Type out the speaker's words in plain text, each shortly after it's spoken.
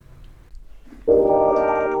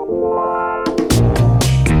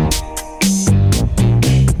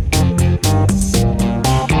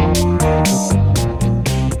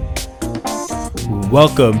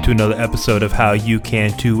Welcome to another episode of How You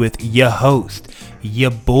Can Too with your host, your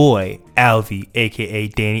boy, Alvy, aka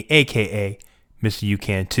Danny, aka Mr. You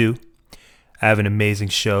Can Too. I have an amazing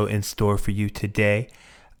show in store for you today.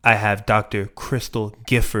 I have Dr. Crystal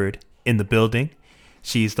Gifford in the building.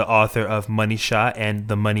 She's the author of Money Shot and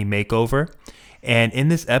The Money Makeover. And in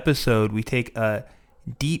this episode, we take a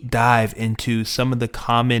deep dive into some of the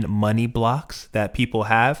common money blocks that people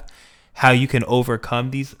have, how you can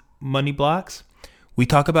overcome these money blocks. We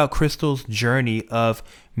talk about Crystal's journey of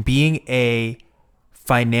being a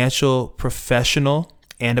financial professional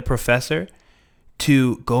and a professor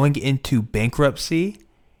to going into bankruptcy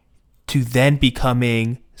to then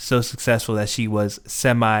becoming so successful that she was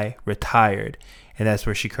semi-retired. And that's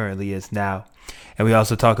where she currently is now. And we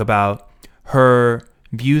also talk about her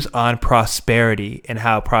views on prosperity and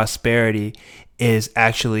how prosperity is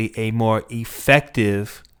actually a more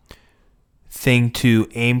effective thing to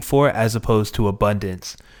aim for as opposed to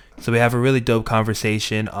abundance. So we have a really dope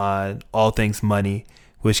conversation on all things money,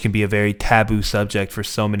 which can be a very taboo subject for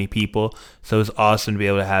so many people. So it's awesome to be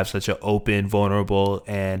able to have such an open, vulnerable,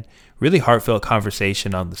 and really heartfelt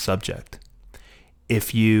conversation on the subject.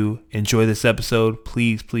 If you enjoy this episode,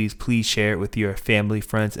 please share it with your family,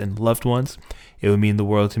 friends, and loved ones. It would mean the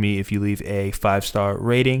world to me if you leave a 5-star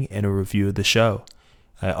rating and a review of the show.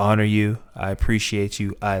 I honor you. I appreciate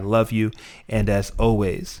you. I love you. And as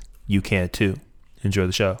always, you can too. Enjoy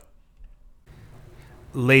the show.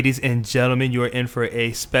 Ladies and gentlemen, you are in for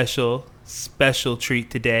a special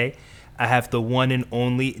treat today. I have the one and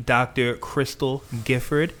only Dr. Crystal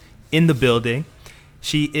Gifford in the building.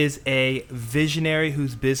 She is a visionary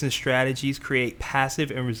whose business strategies create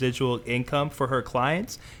passive and residual income for her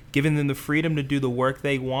clients, giving them the freedom to do the work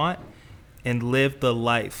they want and live the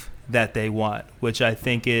life that they want, which I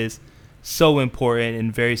think is so important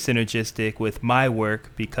and very synergistic with my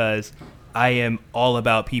work because I am all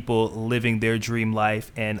about people living their dream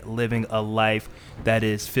life and living a life that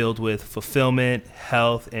is filled with fulfillment,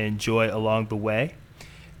 health, and joy along the way.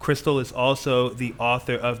 Crystal is also the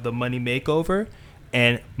author of The Money Makeover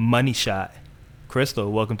and Money Shot. Crystal,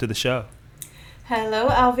 welcome to the show. Hello,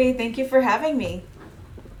 Alvy. Thank you for having me.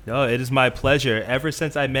 No, it is my pleasure. Ever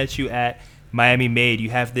since I met you at Miami Made, you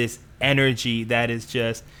have this energy that is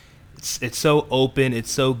just, it's so open,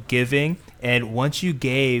 it's so giving. And once you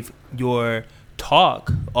gave your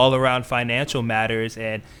talk all around financial matters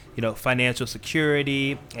and, financial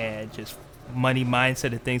security and just money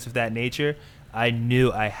mindset and things of that nature, I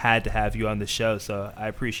knew I had to have you on the show. So I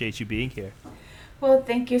appreciate you being here. Well,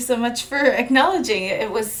 thank you so much for acknowledging it.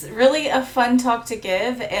 It was really a fun talk to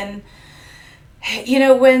give. And,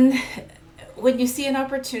 when you see an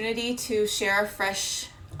opportunity to share a fresh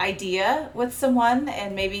idea with someone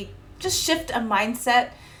and maybe just shift a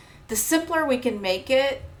mindset, the simpler we can make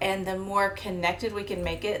it and the more connected we can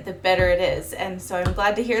make it, the better it is. And so I'm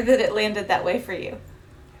glad to hear that it landed that way for you.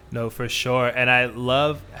 No, for sure. And I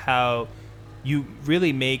love how you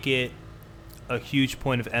really make it a huge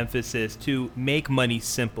point of emphasis to make money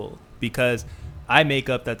simple, because I make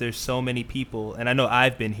up that there's so many people, and I know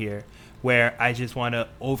I've been here, where I just want to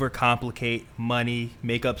overcomplicate money,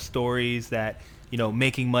 make up stories that,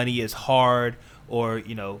 making money is hard, or,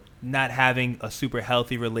 not having a super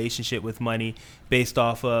healthy relationship with money based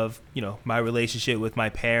off of, my relationship with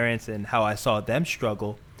my parents and how I saw them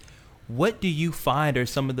struggle. What do you find are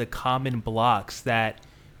some of the common blocks that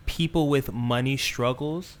people with money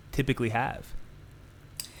struggles typically have?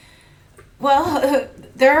 Well,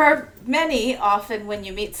 there are many often when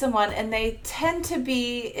you meet someone, and they tend to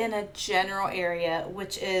be in a general area,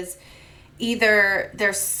 which is either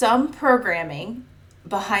there's some programming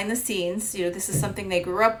behind the scenes. This is something they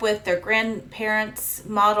grew up with, their grandparents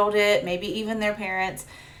modeled it, maybe even their parents,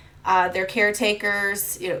 their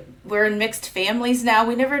caretakers. We're in mixed families now.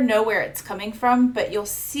 We never know where it's coming from, but you'll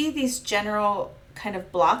see these general kind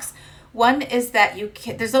of blocks. One is that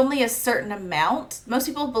there's only a certain amount. Most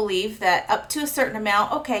people believe that up to a certain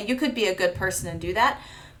amount, okay, you could be a good person and do that.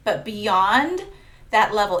 But beyond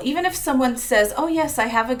that level, even if someone says, oh yes, I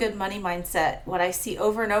have a good money mindset, what I see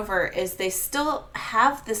over and over is they still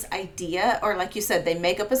have this idea, or like you said, they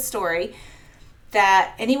make up a story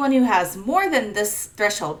that anyone who has more than this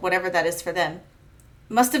threshold, whatever that is for them,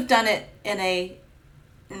 must have done it in a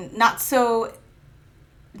not so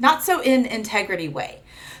in integrity way.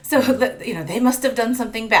 So, they must have done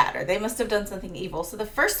something bad, or they must have done something evil. So the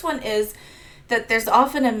first one is that there's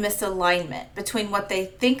often a misalignment between what they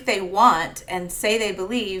think they want and say they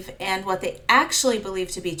believe and what they actually believe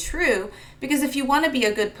to be true. Because if you want to be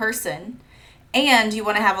a good person and you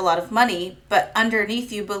want to have a lot of money, but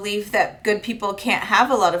underneath you believe that good people can't have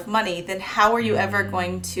a lot of money, then how are you ever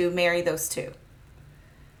going to marry those two?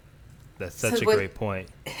 That's such a great point.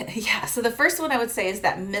 Yeah. So the first one I would say is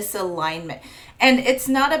that misalignment. And it's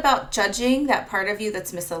not about judging that part of you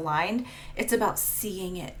that's misaligned. It's about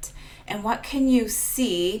seeing it. And what can you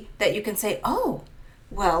see that you can say, oh,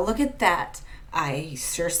 well, look at that. I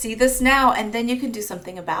sure see this now. And then you can do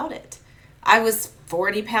something about it. I was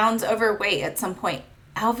 40 pounds overweight at some point.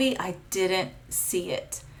 Alvy, I didn't see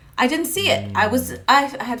it. I didn't see it. I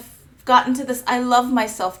had gotten to this I love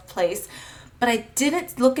myself place, but I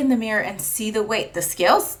didn't look in the mirror and see the weight. The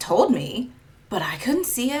scales told me, but I couldn't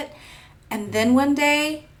see it. And then one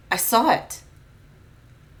day I saw it.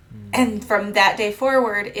 And from that day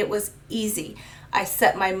forward, it was easy. I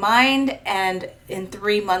set my mind, and in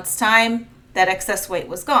 3 months' time, that excess weight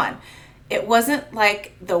was gone. It wasn't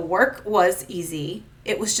like the work was easy.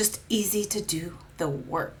 It was just easy to do the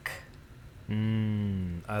work.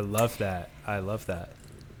 I love that. I love that.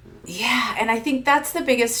 Yeah, and I think that's the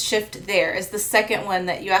biggest shift there is the second one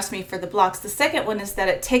that you asked me for the blocks. The second one is that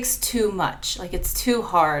it takes too much. Like it's too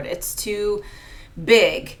hard. It's too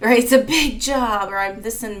big, right? It's a big job, or I'm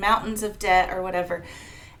this in mountains of debt or whatever.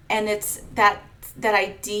 And it's that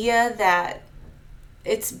idea that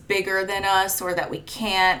it's bigger than us, or that we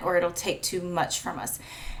can't, or it'll take too much from us.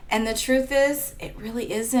 And the truth is, it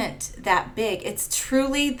really isn't that big. It's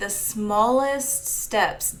truly the smallest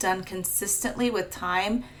steps done consistently with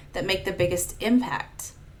time that make the biggest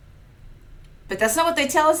impact. But that's not what they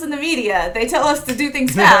tell us in the media. They tell us to do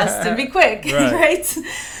things fast and be quick, right?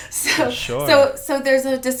 So there's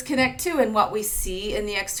a disconnect too in what we see in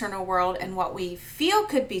the external world and what we feel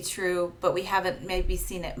could be true, but we haven't maybe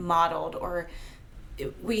seen it modeled, or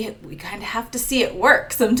we kind of have to see it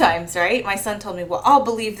work sometimes, right? My son told me, well, I'll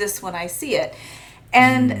believe this when I see it.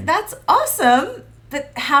 And that's awesome.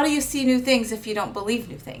 But how do you see new things if you don't believe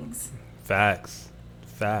new things? Facts.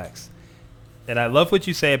 And I love what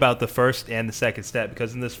you say about the first and the second step,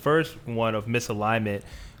 because in this first one of misalignment,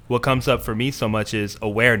 what comes up for me so much is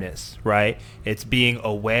awareness, right? It's being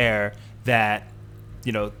aware that,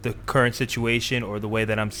 you know, the current situation or the way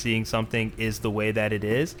that I'm seeing something is the way that it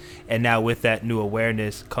is. And now with that new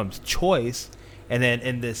awareness comes choice. And then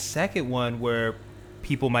in this second one, where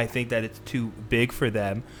people might think that it's too big for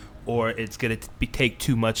them, or it's going to take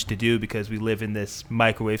too much to do because we live in this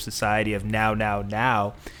microwave society of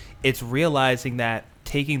now, it's realizing that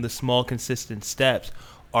taking the small, consistent steps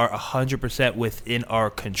are 100% within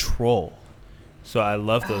our control. So I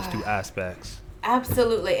love those two aspects.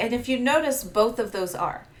 Absolutely. And if you notice, both of those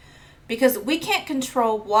are. Because we can't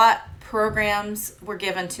control what programs were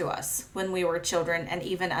given to us when we were children and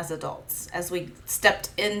even as adults, as we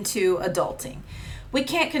stepped into adulting. We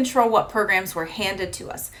can't control what programs were handed to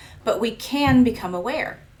us, but we can become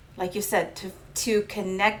aware. Like you said, to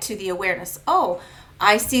connect to the awareness. Oh,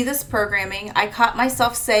 I see this programming. I caught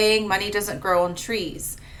myself saying money doesn't grow on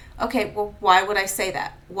trees. Okay, well, why would I say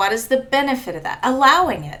that? What is the benefit of that?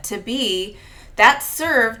 Allowing it to be. That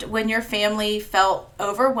served when your family felt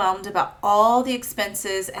overwhelmed about all the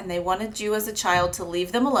expenses and they wanted you as a child to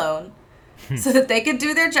leave them alone so that they could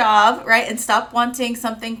do their job, right? And stop wanting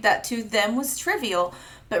something that to them was trivial.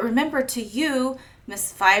 But remember, to you,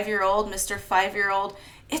 Miss 5-year-old, Mr. 5-year-old,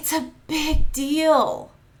 it's a big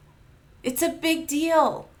deal. It's a big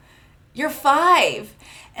deal. You're 5.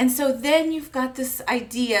 And so then you've got this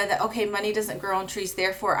idea that, okay, money doesn't grow on trees,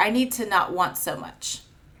 therefore I need to not want so much.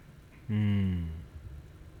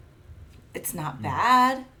 It's not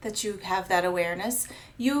bad that you have that awareness.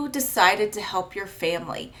 You decided to help your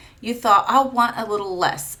family. You thought, I'll want a little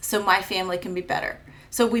less so my family can be better.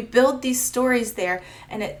 So we build these stories there,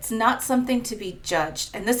 and it's not something to be judged.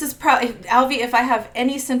 And this is probably, Alvy, if I have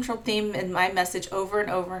any central theme in my message over and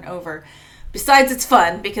over and over, besides it's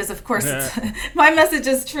fun, because of course my message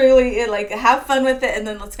is truly like have fun with it and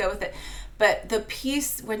then let's go with it. But the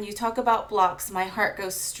piece, when you talk about blocks, my heart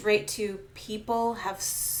goes straight to people have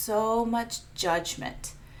so much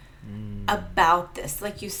judgment about this.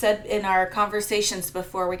 Like you said in our conversations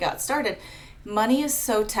before we got started, money is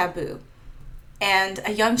so taboo. And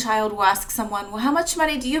a young child will ask someone, well, how much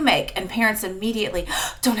money do you make? And parents immediately,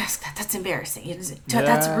 don't ask that. That's embarrassing.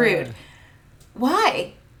 That's rude.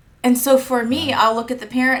 Why? And so for me, I'll look at the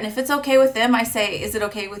parent, and if it's okay with them, I say, is it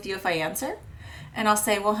okay with you if I answer? And I'll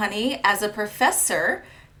say, well, honey, as a professor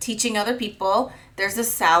teaching other people, there's a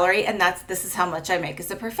salary, and this is how much I make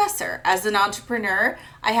as a professor. As an entrepreneur,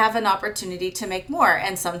 I have an opportunity to make more.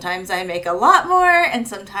 And sometimes I make a lot more, and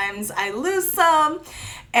sometimes I lose some.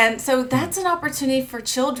 And so that's an opportunity for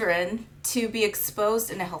children to be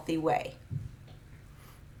exposed in a healthy way.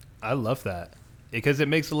 I love that, because it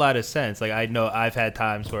makes a lot of sense. Like, I know I've had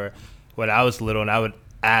times where when I was little and I would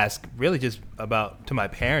ask really just to my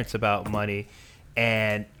parents about money,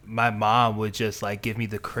 and my mom would just like give me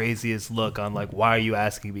the craziest look on like, why are you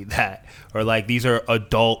asking me that? Or like, these are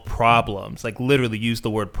adult problems, like literally use the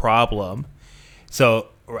word problem. So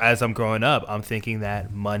as I'm growing up, I'm thinking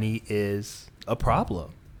that money is a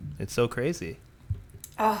problem. It's so crazy.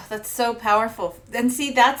 Oh, that's so powerful. And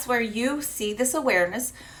see, that's where you see this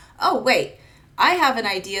awareness. Oh, wait, I have an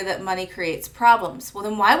idea that money creates problems. Well,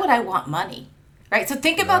 then why would I want money? Right? So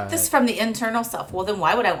think about this from the internal self. Well, then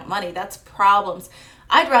why would I want money? That's problems.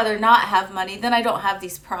 I'd rather not have money than I don't have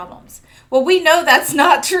these problems. Well, we know that's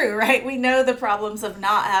not true, right? We know the problems of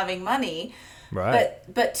not having money. Right.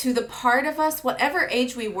 But to the part of us, whatever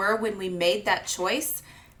age we were when we made that choice,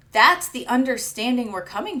 that's the understanding we're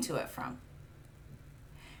coming to it from.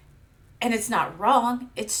 And it's not wrong.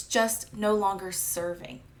 It's just no longer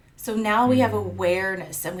serving. So now we have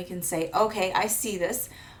awareness and we can say, okay, I see this.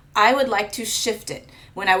 I would like to shift it.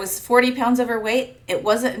 When I was 40 pounds overweight, it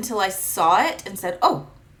wasn't until I saw it and said, oh,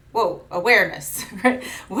 whoa, awareness, right?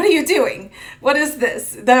 What are you doing? What is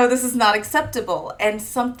this? No, this is not acceptable. And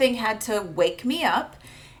something had to wake me up.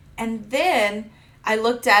 And then I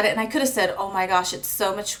looked at it and I could have said, oh my gosh, it's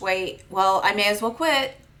so much weight. Well, I may as well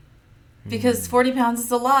quit because 40 pounds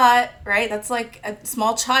is a lot, right? That's like a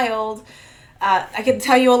small child. I can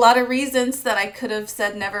tell you a lot of reasons that I could have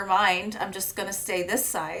said, never mind, I'm just going to stay this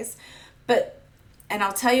size. And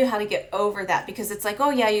I'll tell you how to get over that, because it's like,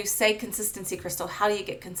 oh yeah, you say consistency, Crystal. How do you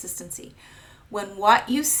get consistency? When what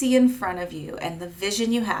you see in front of you and the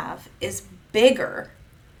vision you have is bigger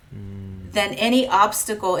than any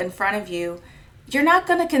obstacle in front of you, you're not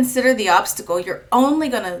going to consider the obstacle. You're only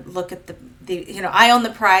going to look at the eye on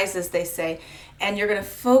the prize, as they say, and you're going to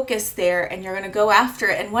focus there and you're going to go after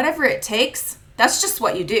it. And whatever it takes, that's just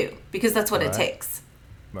what you do, because that's what it takes.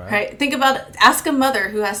 Right? Think about it. Ask a mother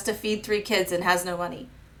who has to feed 3 kids and has no money.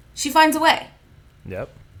 She finds a way. Yep.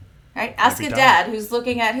 Right? Ask a dad who's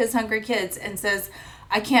looking at his hungry kids and says,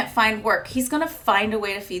 I can't find work. He's going to find a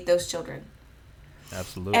way to feed those children.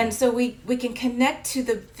 Absolutely. And so we can connect to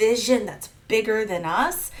the vision that's bigger than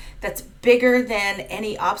us, that's bigger than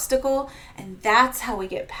any obstacle, and that's how we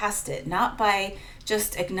get past it. Not by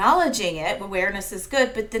just acknowledging it. Awareness is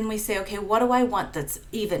good, but then we say, okay, what do I want that's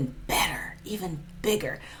even better, even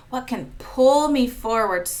bigger? What can pull me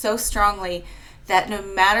forward so strongly that no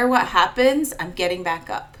matter what happens, I'm getting back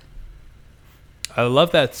up? I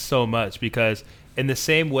love that so much, because in the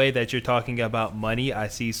same way that you're talking about money, I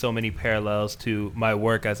see so many parallels to my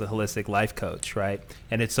work as a holistic life coach, right?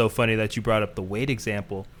 And it's so funny that you brought up the weight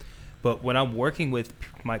example. But when I'm working with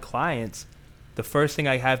my clients, the first thing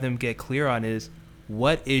I have them get clear on is,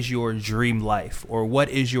 what is your dream life? Or what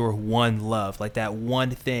is your one love? Like that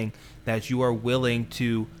one thing that you are willing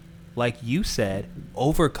to, like you said,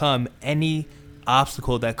 overcome any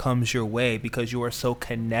obstacle that comes your way, because you are so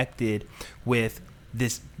connected with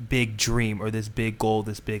this big dream or this big goal,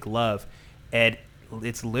 this big love. And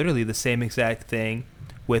it's literally the same exact thing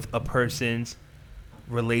with a person's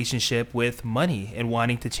relationship with money and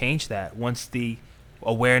wanting to change that. Once the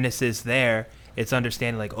awareness is there, it's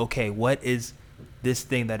understanding like, okay, what is this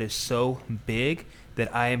thing that is so big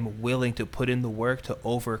that I am willing to put in the work to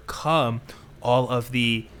overcome all of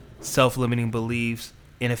the self-limiting beliefs,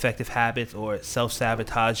 ineffective habits, or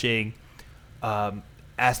self-sabotaging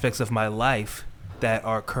aspects of my life that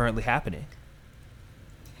are currently happening.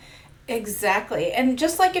 Exactly. And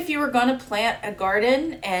just like if you were going to plant a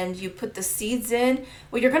garden and you put the seeds in,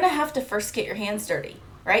 well, you're going to have to first get your hands dirty,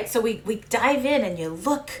 right? So we dive in and you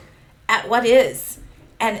look at what is.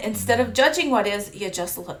 And instead of judging what is, you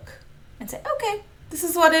just look and say, okay, this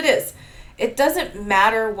is what it is. It doesn't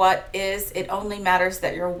matter what is. It only matters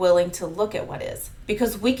that you're willing to look at what is.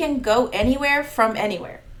 Because we can go anywhere from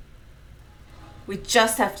anywhere. We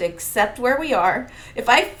just have to accept where we are. If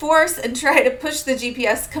I force and try to push the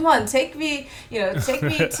GPS, come on, take me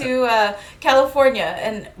to California.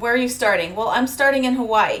 And where are you starting? Well, I'm starting in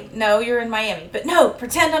Hawaii. No, you're in Miami. But no,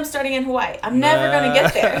 pretend I'm starting in Hawaii. I'm never going to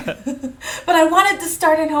get there. But I wanted to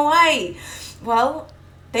start in Hawaii. Well,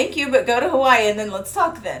 thank you, but go to Hawaii and then let's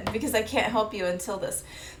talk then, because I can't help you until this.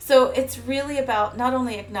 So it's really about not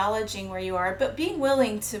only acknowledging where you are, but being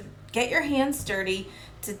willing to get your hands dirty,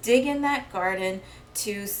 to dig in that garden,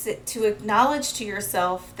 to acknowledge to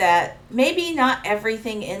yourself that maybe not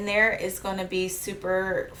everything in there is going to be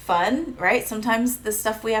super fun, right? Sometimes the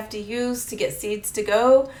stuff we have to use to get seeds to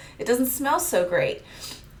go, it doesn't smell so great.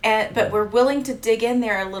 But we're willing to dig in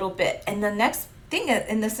there a little bit. And the next thing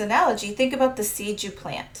in this analogy, think about the seeds you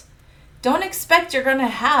plant. Don't expect you're going to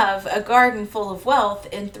have a garden full of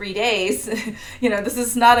wealth in 3 days. This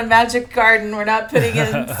is not a magic garden. We're not putting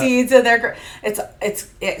in seeds in there.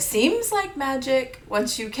 It seems like magic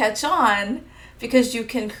once you catch on, because you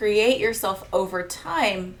can create yourself over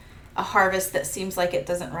time a harvest that seems like it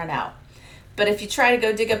doesn't run out. But if you try to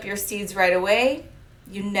go dig up your seeds right away,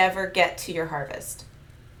 you never get to your harvest.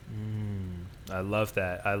 I love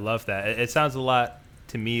that. I love that. It sounds a lot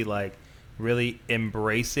to me like really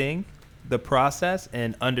embracing the process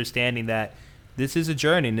and understanding that this is a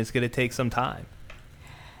journey and it's going to take some time.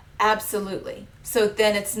 Absolutely. So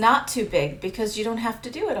then it's not too big because you don't have to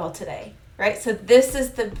do it all today, right? So this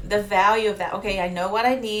is the value of that. Okay, I know what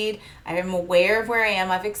I need. I am aware of where I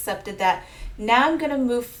am. I've accepted that. Now I'm going to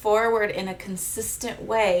move forward in a consistent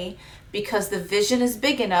way because the vision is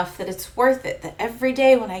big enough that it's worth it. That every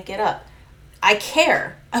day when I get up, I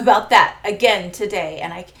care about that again today.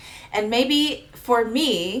 And maybe for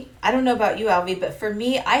me, I don't know about you, Alvi, but for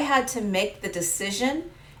me, I had to make the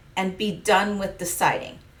decision and be done with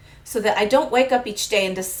deciding so that I don't wake up each day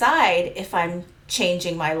and decide if I'm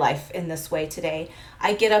changing my life in this way today.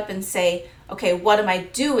 I get up and say, okay, what am I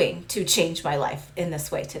doing to change my life in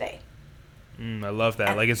this way today? I love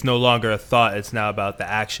that. Like it's no longer a thought. It's now about the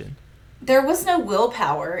action. There was no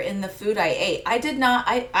willpower in the food I ate.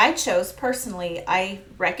 I chose personally, I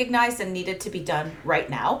recognized and needed to be done right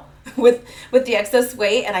now with the excess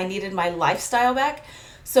weight, and I needed my lifestyle back.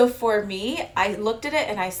 So for me, I looked at it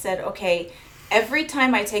and I said, okay, every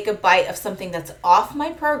time I take a bite of something that's off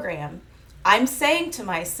my program, I'm saying to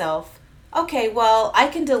myself, okay, well, I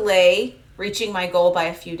can delay reaching my goal by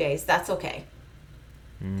a few days. That's okay.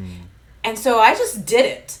 And so I just did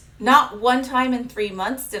it. Not one time in 3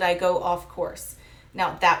 months did I go off course.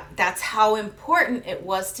 Now that's how important it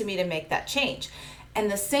was to me to make that change.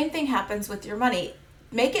 And the same thing happens with your money.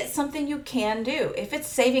 Make it something you can do. If it's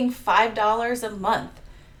saving $5 a month,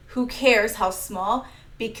 who cares how small?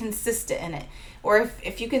 Be consistent in it. Or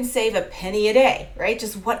if you can save a penny a day, right?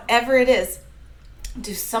 Just whatever it is,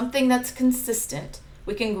 do something that's consistent.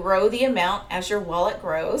 We can grow the amount as your wallet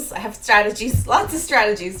grows. I have strategies, lots of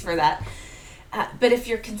strategies for that. But if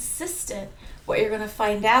you're consistent, what you're going to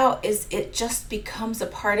find out is it just becomes a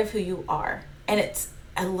part of who you are. And it's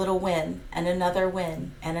a little win and another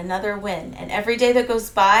win and another win. And every day that goes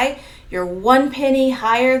by, you're 1 penny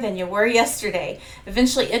higher than you were yesterday.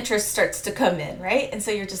 Eventually interest starts to come in, right? And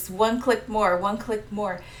so you're just one click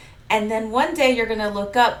more. And then one day you're going to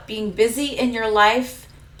look up being busy in your life,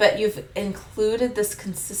 but you've included this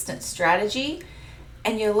consistent strategy.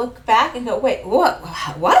 And you look back and go, wait,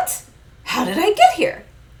 what? How did I get here?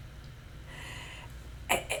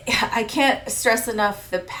 I can't stress enough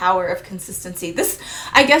the power of consistency. This,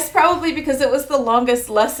 I guess probably because it was the longest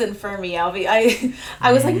lesson for me, Alvi.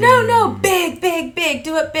 I was like, no, big,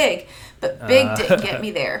 do it big. But big didn't get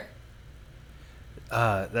me there.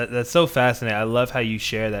 That's so fascinating. I love how you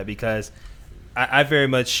share that because I very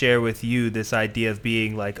much share with you this idea of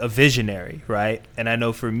being like a visionary, right? And I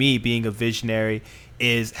know for me, being a visionary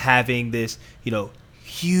is having this,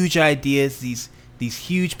 huge ideas, these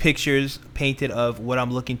huge pictures painted of what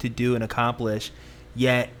I'm looking to do and accomplish.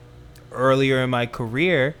 Yet earlier in my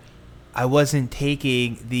career, I wasn't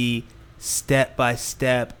taking the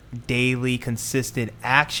step-by-step, daily, consistent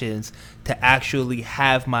actions to actually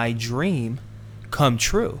have my dream come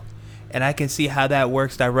true. And I can see how that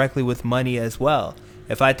works directly with money as well.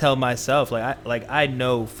 If I tell myself, I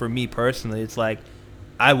know for me personally, it's like,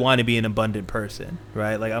 I want to be an abundant person,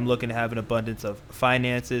 right? Like I'm looking to have an abundance of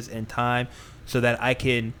finances and time so that I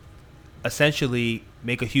can essentially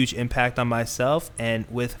make a huge impact on myself, and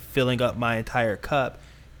with filling up my entire cup,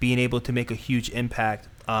 being able to make a huge impact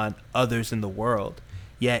on others in the world.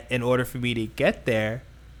 Yet in order for me to get there,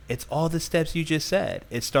 it's all the steps you just said.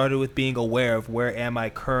 It started with being aware of where am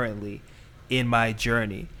I currently in my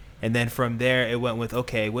journey. And then from there, it went with,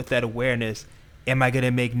 okay, with that awareness, am I going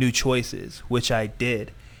to make new choices? Which I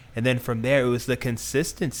did. And then from there, it was the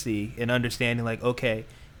consistency in understanding like, okay,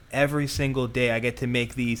 every single day I get to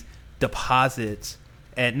make these deposits,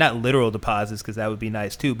 and not literal deposits because that would be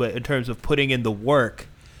nice too, but in terms of putting in the work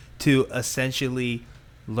to essentially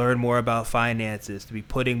learn more about finances, to be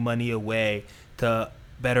putting money away, to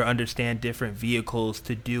better understand different vehicles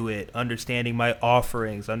to do it, understanding my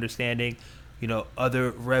offerings, understanding,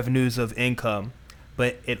 other revenues of income.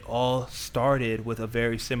 But it all started with a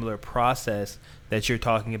very similar process that you're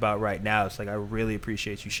talking about right now. It's like, I really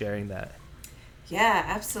appreciate you sharing that. Yeah,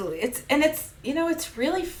 absolutely. It's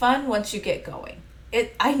really fun once you get going.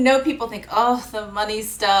 I know people think, oh, the money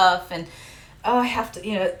stuff, and I have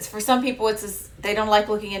to, for some people they don't like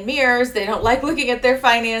looking in mirrors. They don't like looking at their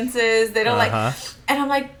finances. They don't and I'm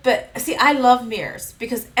like, but see, I love mirrors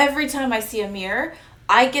because every time I see a mirror,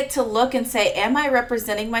 I get to look and say, am I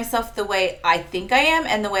representing myself the way I think I am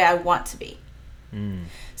and the way I want to be?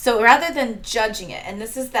 So rather than judging it, and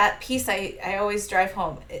this is that piece I always drive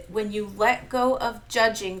home, when you let go of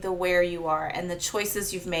judging the where you are and the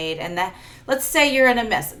choices you've made, and that, let's say you're in a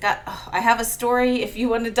mess. I have a story, if you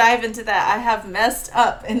want to dive into that. I have messed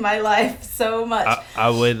up in my life so much. I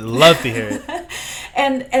would love to hear it.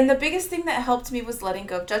 And the biggest thing that helped me was letting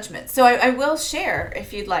go of judgment. So I will share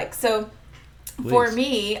if you'd like. So Please. For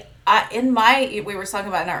me, we were talking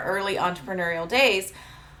about in our early entrepreneurial days,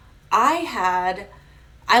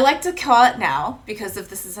 I like to call it now, because if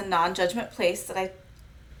this is a non-judgment place that I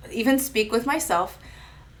even speak with myself,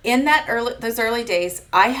 in those early days,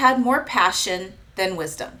 I had more passion than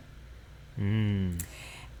wisdom.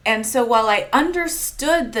 And so while I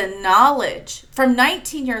understood the knowledge from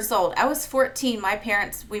 19 years old, I was 14.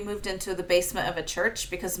 We moved into the basement of a church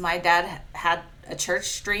because my dad had a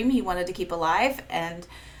church dream he wanted to keep alive, and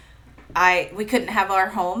we couldn't have our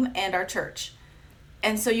home and our church.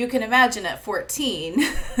 And so you can imagine at 14,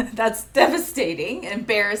 that's devastating,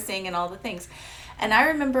 embarrassing, and all the things. And I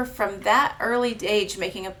remember from that early age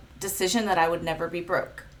making a decision that I would never be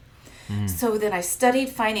broke. So then I studied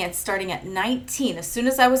finance starting at 19. As soon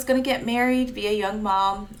as I was going to get married, be a young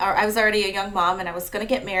mom, or I was already a young mom and I was going to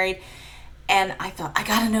get married. And I thought, I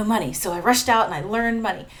got to know money. So I rushed out and I learned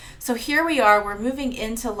money. So here we are, we're moving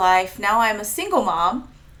into life. Now I'm a single mom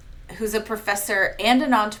who's a professor and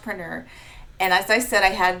an entrepreneur. And as I said, I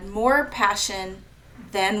had more passion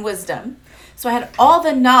than wisdom. So I had all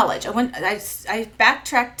the knowledge. I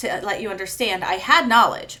backtracked to let you understand. I had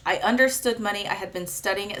knowledge. I understood money. I had been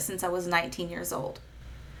studying it since I was 19 years old.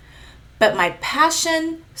 But my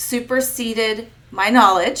passion superseded my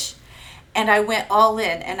knowledge, and I went all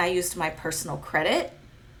in, and I used my personal credit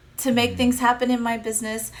to make things happen in my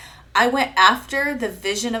business. I went after the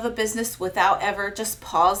vision of a business without ever just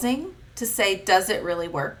pausing to say, does it really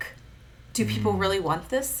work? Do people really want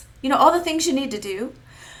this? All the things you need to do.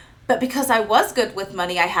 But because I was good with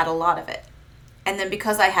money, I had a lot of it. And then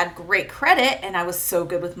because I had great credit and I was so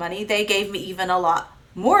good with money, they gave me even a lot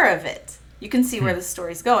more of it. You can see where the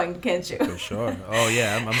story's going, can't you? For sure. Oh,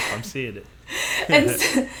 yeah, I'm seeing it.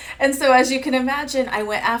 and so as you can imagine, I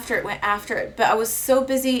went after it. But I was so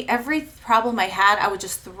busy. Every problem I had, I would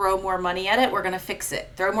just throw more money at it. We're going to fix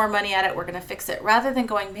it. Throw more money at it. We're going to fix it. Rather than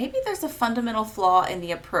going, maybe there's a fundamental flaw in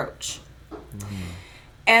the approach.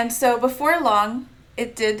 And so before long,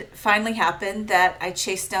 it did finally happen that I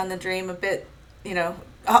chased down the dream a bit,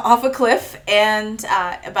 off a cliff. And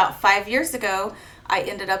about 5 years ago, I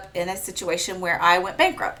ended up in a situation where I went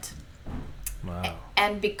bankrupt. Wow.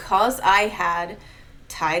 And because I had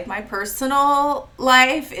tied my personal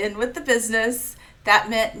life in with the business, that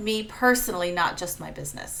meant me personally, not just my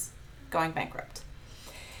business, going bankrupt.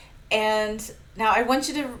 And now I want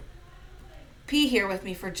you to be here with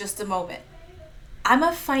me for just a moment. I'm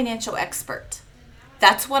a financial expert.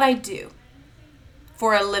 That's what I do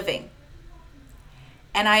for a living.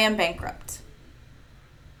 And I am bankrupt.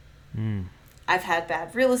 I've had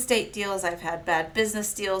bad real estate deals. I've had bad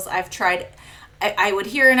business deals. I've tried. I would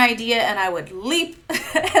hear an idea and I would leap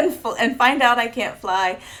and find out I can't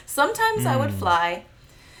fly. Sometimes I would fly.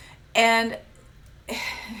 And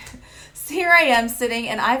here I am sitting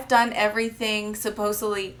and I've done everything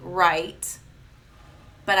supposedly right.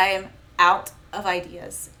 But I am out of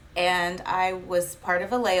ideas. And I was part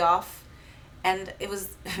of a layoff. And it was,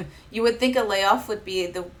 you would think a layoff would be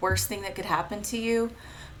the worst thing that could happen to you.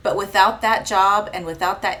 But without that job and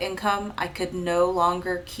without that income, I could no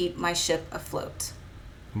longer keep my ship afloat.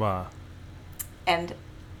 Wow. And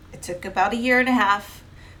it took about 1.5 years,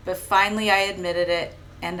 but finally I admitted it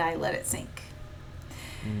and I let it sink.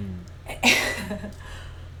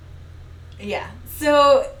 Yeah.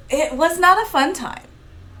 So it was not a fun time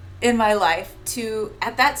in my life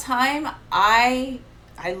at that time, I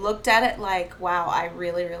looked at it like, wow, I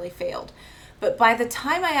really, really failed. But by the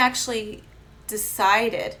time I actually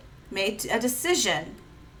made a decision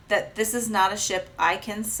that this is not a ship I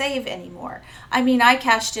can save anymore. I mean, I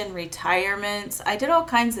cashed in retirements. I did all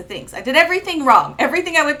kinds of things. I did everything wrong.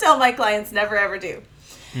 Everything I would tell my clients never, ever do.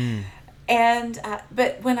 And,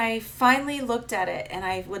 but when I finally looked at it and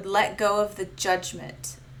I would let go of the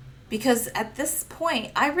judgment, because at this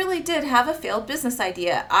point, I really did have a failed business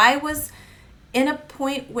idea. I was in a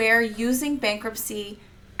point where using bankruptcy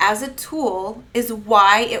as a tool is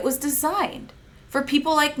why it was designed. For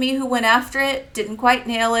people like me who went after it, didn't quite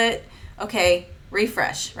nail it, okay,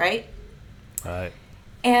 refresh, right? Right.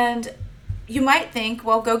 And you might think,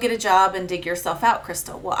 well, go get a job and dig yourself out,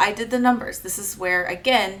 Crystal. Well, I did the numbers. This is where,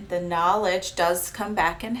 again, the knowledge does come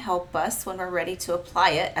back and help us when we're ready to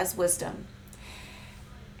apply it as wisdom.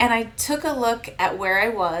 And I took a look at where I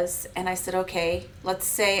was and I said, okay, let's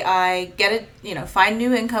say I get find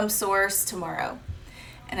new income source tomorrow.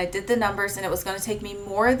 And I did the numbers, and it was going to take me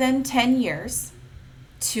more than 10 years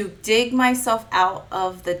to dig myself out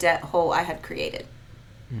of the debt hole I had created.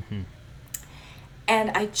 Mm-hmm.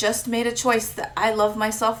 And I just made a choice that I love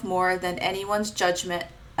myself more than anyone's judgment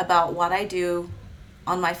about what I do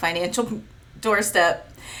on my financial doorstep.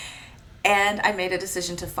 And I made a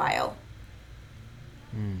decision to file.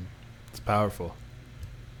 It's powerful.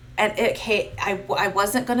 And I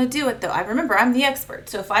wasn't going to do it, though. I remember I'm the expert.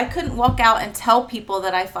 So if I couldn't walk out and tell people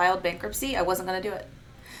that I filed bankruptcy, I wasn't going to do it.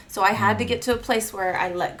 So I had to get to a place where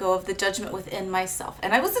I let go of the judgment within myself.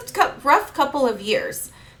 And I was a rough couple of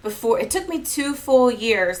years before. It took me 2 full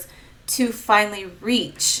years to finally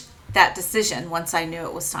reach that decision once I knew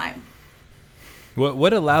it was time.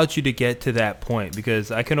 What allowed you to get to that point?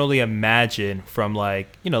 Because I can only imagine from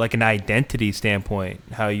like an identity standpoint,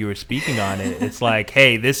 how you were speaking on it. It's like,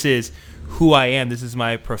 hey, this is who I am. This is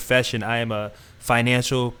my profession. I am a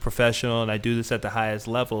financial professional and I do this at the highest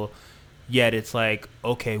level. Yet it's like,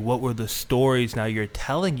 okay, what were the stories now you're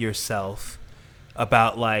telling yourself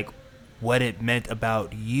about like what it meant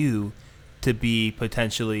about you to be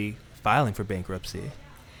potentially filing for bankruptcy?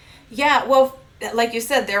 Yeah, well, like you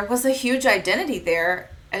said, there was a huge identity there.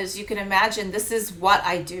 As you can imagine, this is what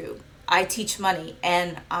I do. I teach money,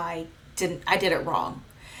 and I did it wrong.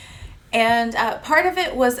 And part of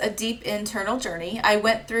it was a deep internal journey. I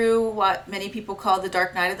went through what many people call the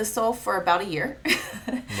dark night of the soul for about a year.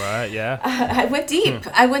 Right, yeah. I went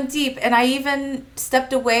deep. And I even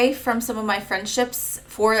stepped away from some of my friendships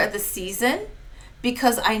for the season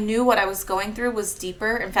because I knew what I was going through was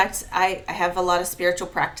deeper. In fact, I have a lot of spiritual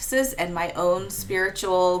practices, and my own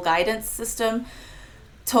spiritual guidance system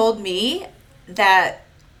told me that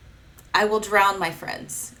I will drown my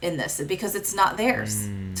friends in this because it's not theirs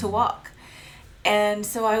to walk. And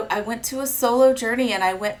so I went to a solo journey, and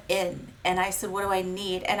I went in and I said, what do I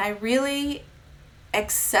need? And I really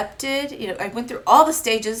accepted, I went through all the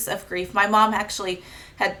stages of grief. My mom actually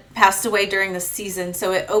had passed away during the season,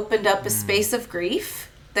 so it opened up a space of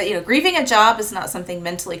grief that, grieving a job is not something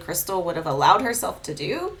mentally Crystal would have allowed herself to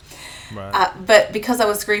do. Right. But because I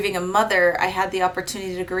was grieving a mother, I had the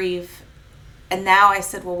opportunity to grieve. And now I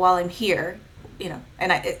said, well, while I'm here, and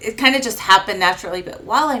it kind of just happened naturally, but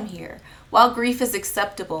while I'm here, while grief is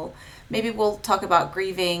acceptable, maybe we'll talk about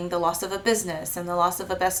grieving the loss of a business and the loss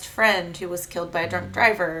of a best friend who was killed by a drunk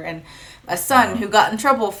driver and a son who got in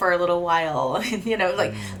trouble for a little while.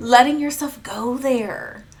 Letting yourself go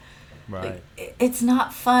there. Right. It's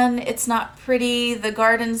not fun. It's not pretty. The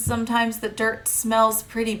garden, sometimes the dirt smells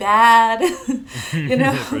pretty bad,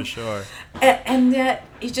 For sure. And yet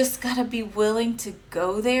you just got to be willing to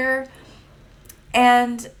go there.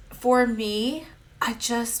 And for me, I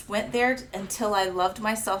just went there until I loved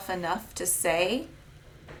myself enough to say,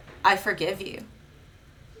 I forgive you.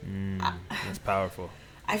 That's powerful.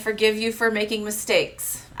 I forgive you for making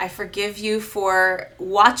mistakes. I forgive you for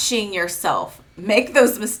watching yourself make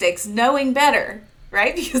those mistakes, knowing better,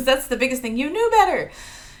 right? Because that's the biggest thing. You knew better.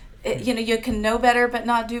 You can know better but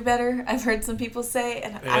not do better. I've heard some people say,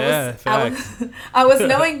 and I was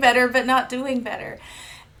knowing better but not doing better.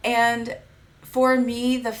 And for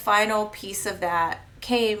me, the final piece of that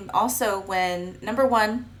came also when, number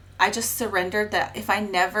one, I just surrendered that if I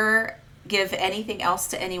never give anything else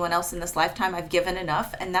to anyone else in this lifetime, I've given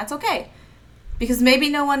enough, and that's okay. Because maybe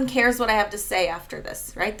no one cares what I have to say after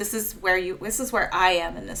this, right? This is where I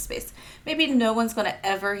am in this space. Maybe no one's going to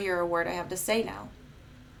ever hear a word I have to say now.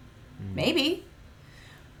 Maybe.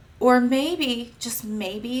 Or maybe, just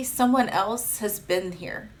maybe, someone else has been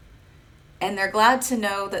here. And they're glad to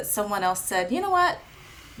know that someone else said, you know what?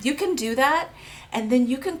 You can do that. And then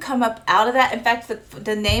you can come up out of that. In fact,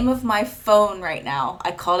 the name of my phone right now, I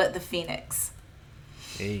called it the Phoenix.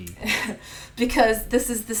 Hey. Because this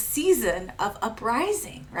is the season of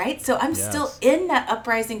uprising, right? So I'm still in that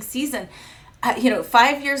uprising season.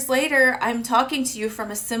 5 years later, I'm talking to you from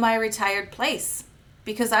a semi-retired place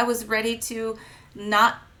because I was ready to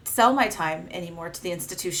not sell my time anymore to the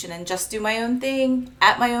institution and just do my own thing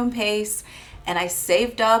at my own pace. And I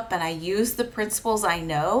saved up and I used the principles I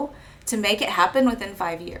know to make it happen within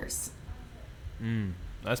 5 years.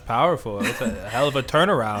 That's powerful. That's a hell of a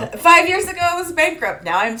turnaround. 5 years ago, I was bankrupt.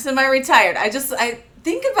 Now I'm semi-retired. I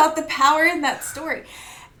think about the power in that story.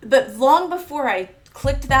 But long before I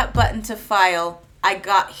clicked that button to file, I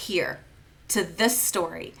got here to this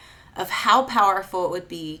story of how powerful it would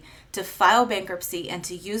be to file bankruptcy and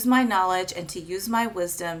to use my knowledge and to use my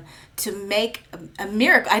wisdom to make a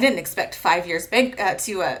miracle. I didn't expect 5 years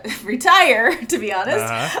to retire, to be honest.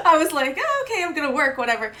 I was like, oh, okay, I'm going to work,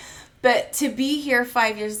 whatever. But to be here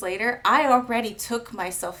 5 years later, I already took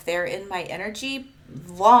myself there in my energy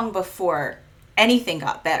long before anything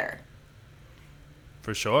got better.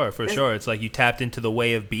 For sure. It's like you tapped into the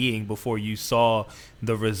way of being before you saw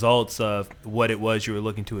the results of what it was you were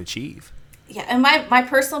looking to achieve. Yeah, and my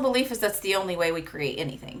personal belief is that's the only way we create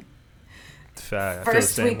anything.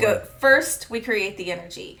 First we create the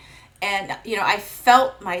energy. And, I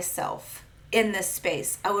felt myself in this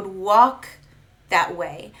space. I would walk that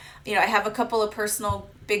way. I have a couple of personal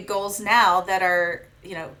big goals now that are,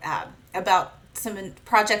 about some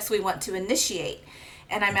projects we want to initiate.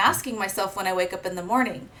 And I'm asking myself when I wake up in the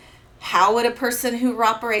morning, how would a person who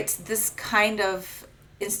operates this kind of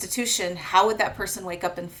institution, how would that person wake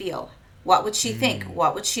up and feel? What would she think?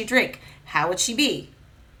 What would she drink? How would she be?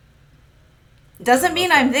 Doesn't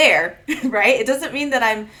mean I'm there, right? It doesn't mean that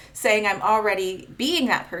I'm saying I'm already being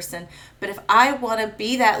that person. But if I want to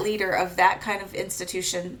be that leader of that kind of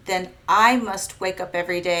institution, then I must wake up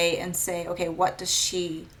every day and say, okay, what does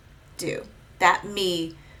she do? That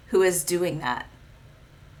me who is doing that.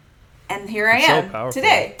 And here I am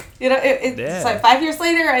today. It's like 5 years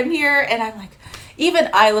later, I'm here, and I'm like, even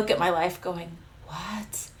I look at my life going,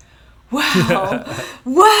 what? Wow,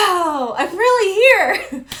 wow, I'm really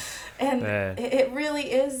here. And it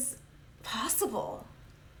really is possible.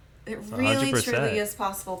 It really, 100%. Truly is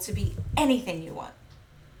possible to be anything you want.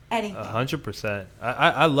 Anything. 100%.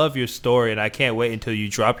 I love your story, and I can't wait until you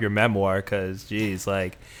drop your memoir because, geez,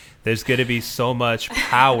 like, there's going to be so much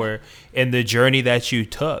power in the journey that you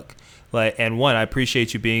took. And I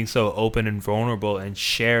appreciate you being so open and vulnerable and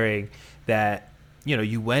sharing that,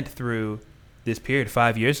 you went through this period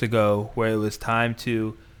 5 years ago where it was time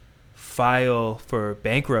to file for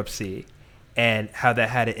bankruptcy and how that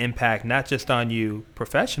had an impact not just on you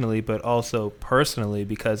professionally, but also personally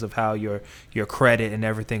because of how your credit and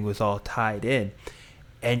everything was all tied in.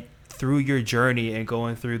 And through your journey and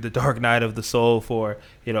going through the dark night of the soul for,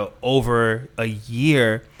 over a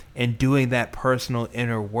year and doing that personal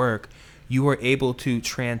inner work, you were able to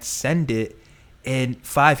transcend it in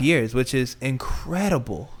 5 years, which is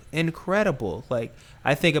incredible. Like,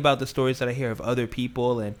 I think about the stories that I hear of other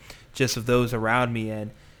people and just of those around me,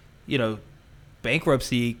 and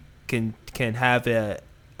bankruptcy can have a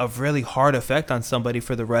really hard effect on somebody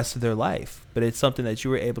for the rest of their life, but it's something that you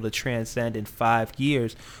were able to transcend in 5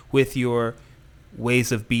 years with your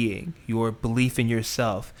ways of being, your belief in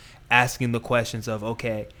yourself, asking the questions of,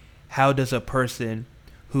 okay, how does a person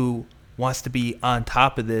who wants to be on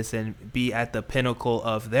top of this and be at the pinnacle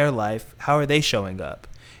of their life, how are they showing up?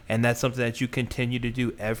 And that's something that you continue to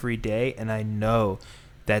do every day. And I know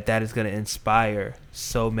that is going to inspire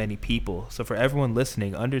so many people. So for everyone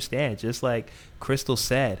listening, understand, just like Crystal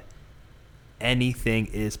said, anything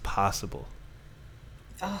is possible.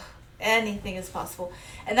 Oh, anything is possible.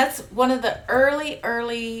 And that's one of the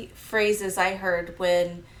early phrases I heard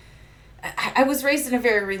when I was raised in a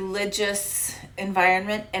very religious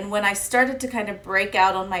environment. And when I started to kind of break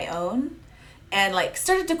out on my own and like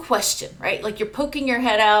started to question, right? Like you're poking your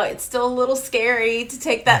head out. It's still a little scary to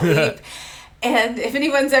take that leap. And if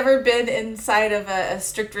anyone's ever been inside of a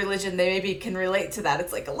strict religion, they maybe can relate to that.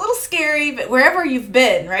 It's like a little scary, but wherever you've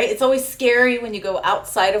been, right? It's always scary when you go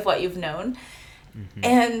outside of what you've known. Mm-hmm.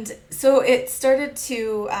 And so it started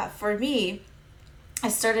to, for me, I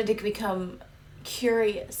started to become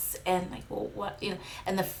curious and like, well, what,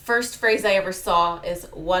 and the first phrase I ever saw is,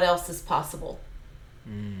 what else is possible?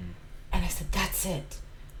 And I said, that's it.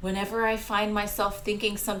 Whenever I find myself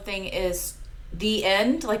thinking something is the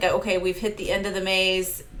end, like, okay, we've hit the end of the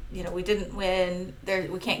maze, we didn't win,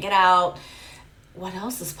 we can't get out, what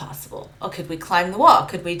else is possible? Oh, could we climb the wall?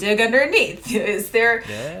 Could we dig underneath? Is there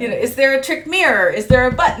is there a trick mirror? Is there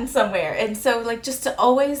a button somewhere? And so like just to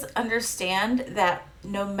always understand that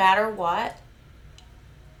no matter what,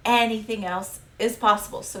 anything else is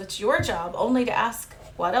possible. So it's your job only to ask,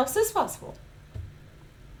 what else is possible?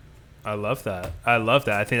 I love that.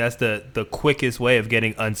 I think that's the quickest way of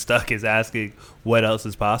getting unstuck is asking what else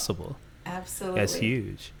is possible. Absolutely. That's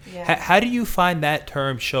huge. Yeah. How do you find that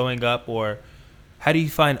term showing up, or how do you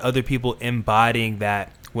find other people embodying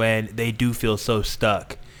that when they do feel so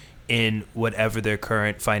stuck in whatever their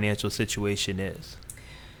current financial situation is?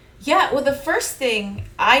 Yeah, well, the first thing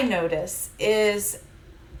I notice is,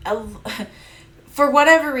 for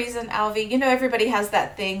whatever reason, Alvy, everybody has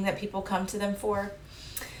that thing that people come to them for.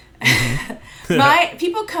 Mm-hmm.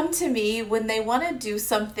 People come to me when they want to do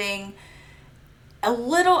something a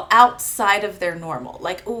little outside of their normal.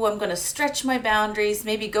 Like, oh, I'm going to stretch my boundaries,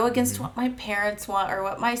 maybe go against what my parents want or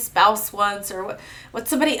what my spouse wants or what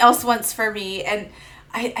somebody else wants for me. And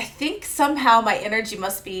I think somehow my energy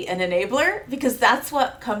must be an enabler, because that's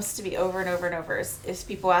what comes to me over and over and over is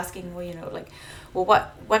people asking, well, like, well,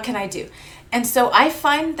 what can I do? And so I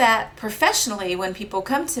find that professionally, when people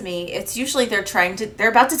come to me, it's usually they're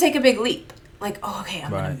about to take a big leap. Like, oh, okay,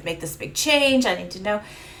 I'm going to make this big change. I need to know.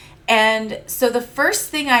 And so the first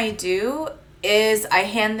thing I do is I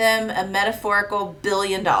hand them a metaphorical $1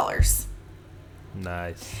 billion.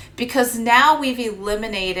 Nice. Because now we've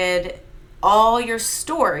eliminated all your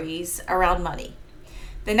stories around money.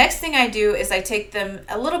 The next thing I do is I take them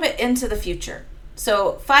a little bit into the future.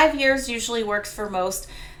 So 5 years usually works for most,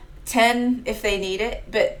 10 if they need it.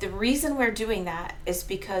 But the reason we're doing that is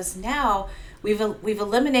because now we've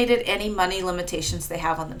eliminated any money limitations they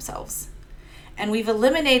have on themselves. And we've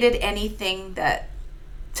eliminated anything that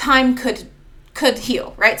time could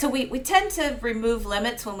heal, right? So we tend to remove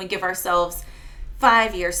limits when we give ourselves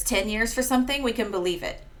 5 years, 10 years for something. We can believe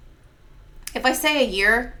it. If I say a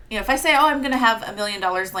year, if I say, oh, I'm going to have $1 million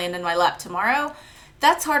land in my lap tomorrow,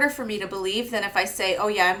 that's harder for me to believe than if I say, oh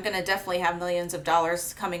yeah, I'm going to definitely have millions of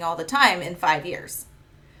dollars coming all the time in 5 years.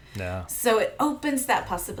 Yeah. So it opens that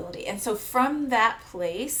possibility. And so from that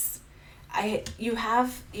place, you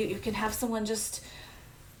can have someone just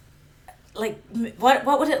like,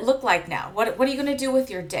 what would it look like now? What are you going to do with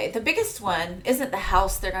your day? The biggest one isn't the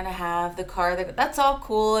house they're going to have, the car. That's all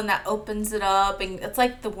cool, and that opens it up, and it's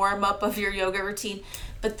like the warm up of your yoga routine.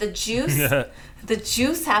 But the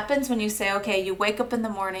juice happens when you say, okay, you wake up in the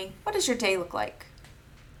morning. What does your day look like?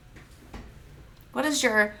 What is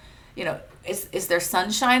your, is there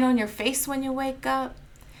sunshine on your face when you wake up?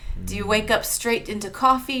 Do you wake up straight into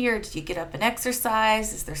coffee, or do you get up and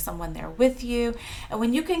exercise? Is there someone there with you? And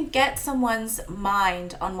when you can get someone's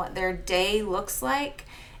mind on what their day looks like,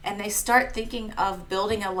 and they start thinking of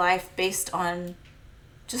building a life based on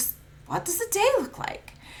just what does a day look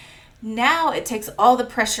like? Now it takes all the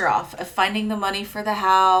pressure off of finding the money for the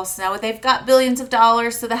house. Now they've got billions of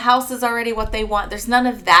dollars, so the house is already what they want. There's none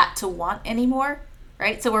of that to want anymore,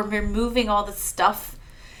 right? So we're removing all the stuff,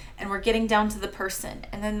 and we're getting down to the person.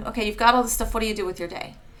 And then, okay, you've got all this stuff. What do you do with your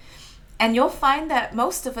day? And you'll find that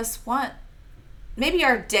most of us want, maybe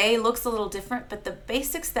our day looks a little different, but the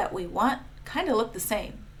basics that we want kind of look the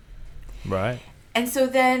same. Right. And so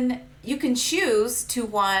then you can choose to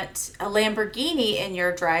want a Lamborghini in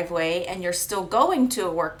your driveway, and you're still going to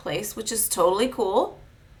a workplace, which is totally cool,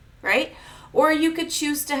 right? Or you could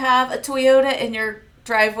choose to have a Toyota in your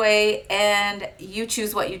driveway, and you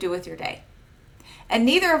choose what you do with your day. And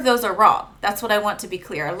neither of those are wrong. That's what I want to be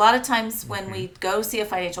clear. A lot of times when we go see a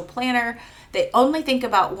financial planner, they only think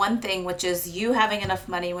about one thing, which is you having enough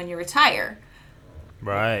money when you retire.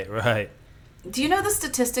 Right. Do you know the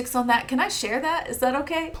statistics on that? Can I share that? Is that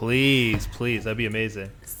okay? Please. That'd be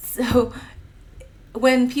amazing. So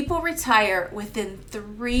when people retire within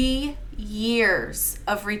 3 years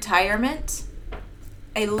of retirement,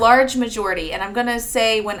 a large majority, and I'm going to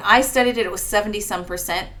say when I studied it, it was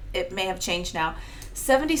 70-some%. It may have changed now.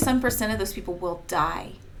 70-some% of those people will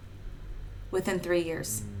die within 3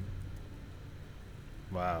 years.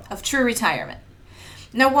 Wow. Of true retirement.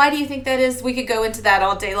 Now, why do you think that is? We could go into that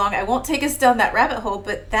all day long. I won't take us down that rabbit hole,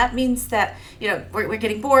 but that means that, we're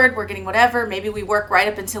getting bored, we're getting whatever. Maybe we work right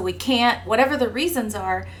up until we can't. Whatever the reasons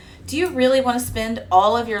are, do you really want to spend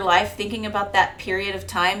all of your life thinking about that period of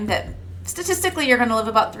time that statistically you're going to live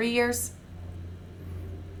about 3 years?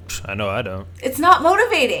 I know I don't. It's not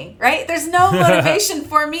motivating, right? There's no motivation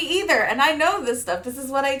for me either. And I know this stuff. This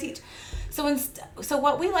is what I teach. So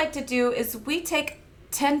what we like to do is we take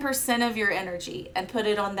 10% of your energy and put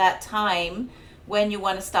it on that time when you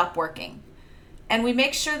want to stop working. And we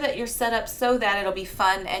make sure that you're set up so that it'll be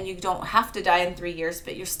fun and you don't have to die in 3 years,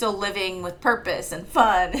 but you're still living with purpose and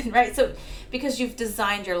fun, right? So because you've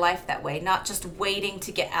designed your life that way, not just waiting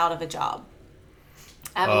to get out of a job.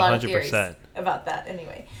 I have a lot of theories about that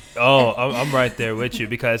anyway. Oh, I'm right there with you,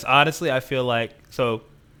 because honestly, I feel like, so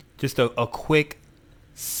just a quick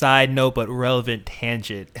side note but relevant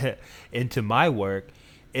tangent into my work.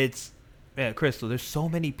 It's, man, Crystal, there's so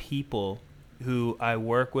many people who I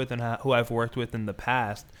work with and who I've worked with in the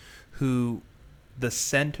past who the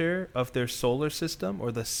center of their solar system,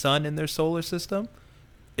 or the sun in their solar system,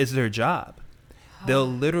 is their job. They'll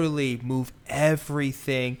literally move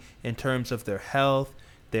everything in terms of their health,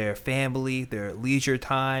 their family, their leisure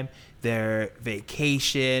time, their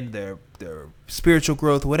vacation, their spiritual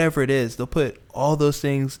growth, whatever it is. They'll put all those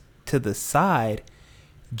things to the side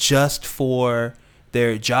just for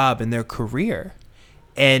their job and their career.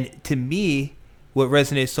 And to me, what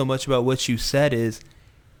resonates so much about what you said is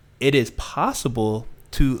it is possible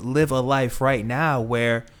to live a life right now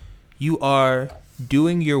where you are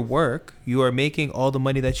doing your work, you are making all the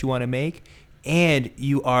money that you want to make, and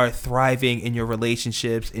you are thriving in your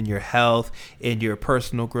relationships, in your health, in your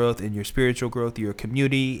personal growth, in your spiritual growth, your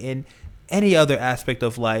community, in any other aspect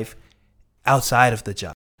of life outside of the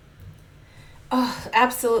job. Oh,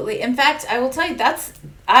 absolutely. In fact, I will tell you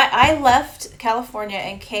I left California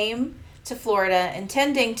and came to Florida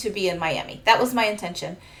intending to be in Miami. That was my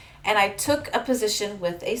intention. And I took a position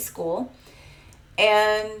with a school,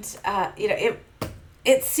 and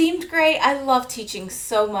it seemed great. I love teaching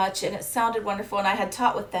so much, and it sounded wonderful, and I had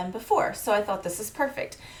taught with them before, so I thought this is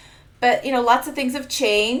perfect. But, lots of things have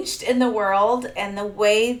changed in the world, and the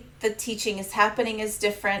way the teaching is happening is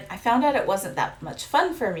different. I found out it wasn't that much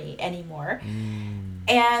fun for me anymore.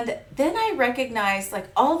 And then I recognized,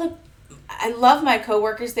 I love my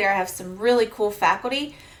coworkers there. I have some really cool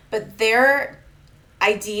faculty, but their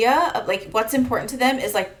idea of what's important to them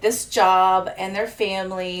is this job and their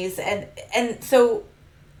families, and so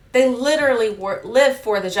they literally live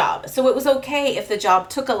for the job. So it was okay if the job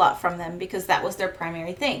took a lot from them because that was their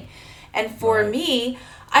primary thing. And for me,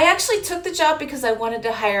 I actually took the job because I wanted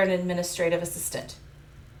to hire an administrative assistant.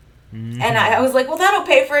 And I was like, well, that'll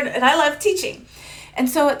pay for it, and I love teaching. And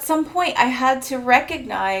so at some point I had to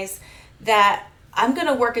recognize that I'm going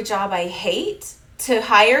to work a job I hate to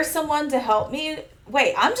hire someone to help me.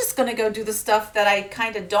 Wait, I'm just going to go do the stuff that I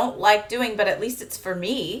kind of don't like doing, but at least it's for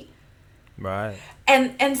me. Right.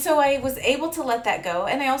 And so I was able to let that go.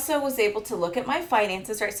 And I also was able to look at my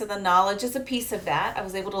finances, right? So the knowledge is a piece of that. I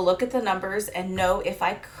was able to look at the numbers and know if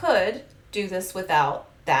I could do this without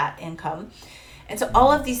that income. And so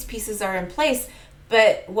all of these pieces are in place.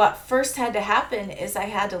 But what first had to happen is I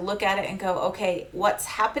had to look at it and go, okay, what's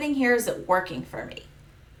happening here? Is it working for me?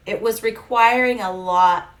 It was requiring a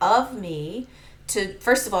lot of me to,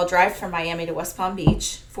 first of all, drive from Miami to West Palm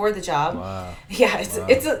Beach for the job. Wow. Yeah,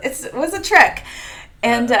 it was a trek.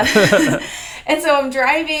 And and so I'm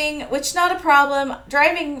driving, which not a problem.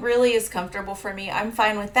 Driving really is comfortable for me. I'm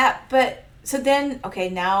fine with that. But so then, okay,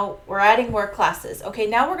 now we're adding more classes. Okay,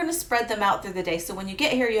 now we're going to spread them out through the day. So when you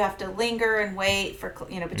get here, you have to linger and wait for,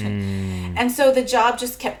 between. And so the job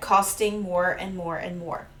just kept costing more and more and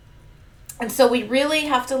more. And so we really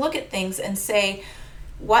have to look at things and say,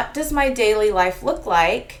 what does my daily life look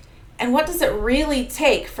like? And what does it really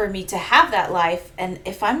take for me to have that life? And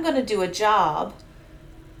if I'm going to do a job,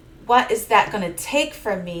 what is that going to take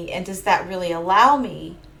from me? And does that really allow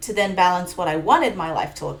me to then balance what I wanted my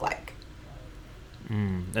life to look like?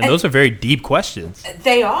 And those are very deep questions.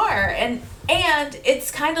 They are. And it's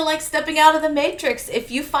kind of like stepping out of the matrix.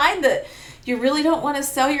 If you find that you really don't want to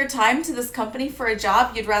sell your time to this company for a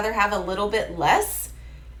job, you'd rather have a little bit less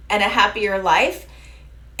and a happier life,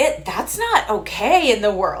 that's not okay in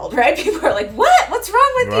the world, right? People are like, what? What's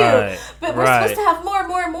wrong with you? But we're supposed to have more,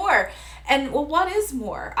 more, more. And well, what is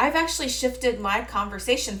more? I've actually shifted my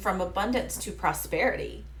conversation from abundance to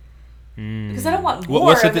prosperity. Because I don't want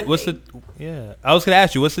more. I was going to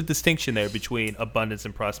ask you, what's the distinction there between abundance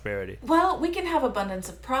and prosperity? Well, we can have abundance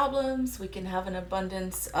of problems. We can have an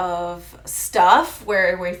abundance of stuff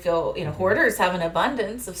where we feel, hoarders have an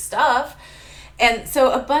abundance of stuff. And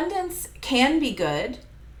so abundance can be good,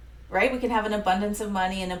 right? We can have an abundance of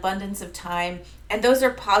money, an abundance of time, and those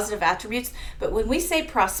are positive attributes. But when we say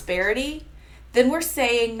prosperity, then we're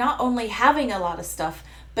saying not only having a lot of stuff,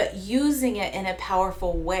 but using it in a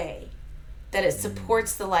powerful way, that it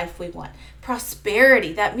supports the life we want.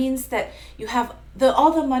 Prosperity, that means that you have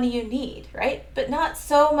all the money you need, right? But not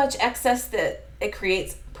so much excess that it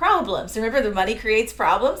creates problems. Remember, the money creates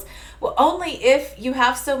problems? Well, only if you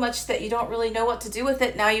have so much that you don't really know what to do with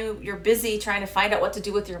it. Now you're busy trying to find out what to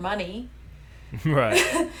do with your money. Right.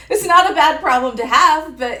 It's not a bad problem to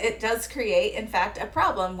have, but it does create, in fact, a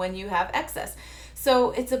problem when you have excess.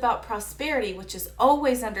 So it's about prosperity, which is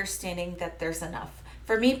always understanding that there's enough.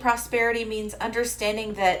 For me, prosperity means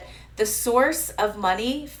understanding that the source of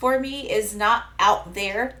money for me is not out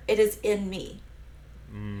there. It is in me.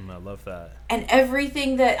 I love that. And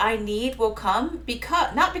everything that I need will come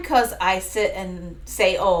not because I sit and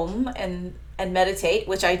say Om and meditate,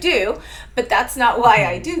 which I do, but that's not why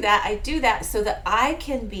I do that. I do that so that I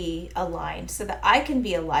can be aligned, so that I can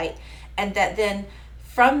be a light, and that then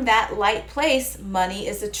from that light place, money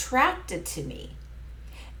is attracted to me.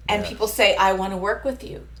 And people say, I want to work with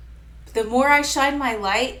you. the more I shine my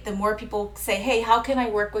light, the more people say, hey, how can I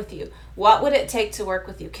work with you? What would it take to work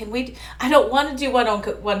with you? I don't want to do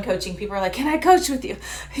one-on-one coaching. People are like, can I coach with you?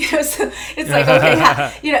 So it's like,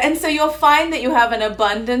 okay, and so you'll find that you have an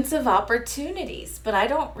abundance of opportunities, but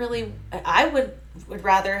I would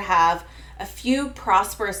rather have a few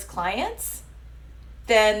prosperous clients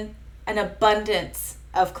than an abundance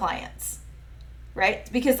of clients,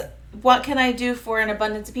 right? Because what can I do for an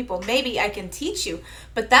abundance of people? Maybe I can teach you,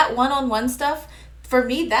 but that one-on-one stuff, for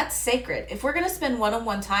me, that's sacred. If we're going to spend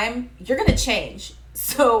one-on-one time, you're going to change.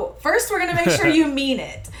 So first we're going to make sure you mean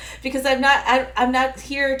it, because I'm not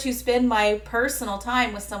here to spend my personal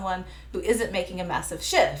time with someone who isn't making a massive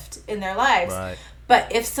shift in their lives. Right.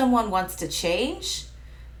 But if someone wants to change,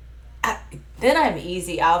 then I'm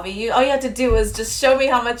easy, Alvy. All you have to do is just show me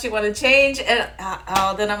how much you want to change, and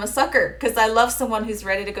then I'm a sucker, because I love someone who's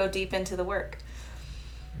ready to go deep into the work.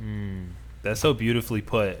 That's so beautifully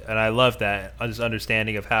put, and I love that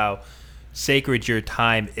understanding of how sacred your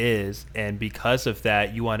time is, and because of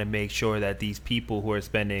that, you want to make sure that these people who are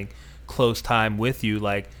spending close time with you,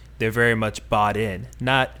 like, they're very much bought in,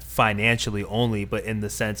 not financially only, but in the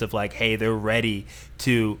sense of like, hey, they're ready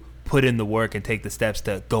to put in the work and take the steps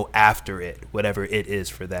to go after it, whatever it is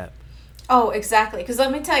for them. Oh, exactly. Because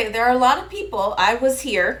let me tell you, there are a lot of people. I was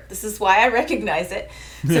here. This is why I recognize it.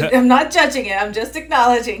 So I'm not judging it. I'm just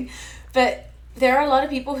acknowledging. But there are a lot of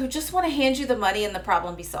people who just want to hand you the money and the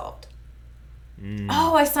problem be solved.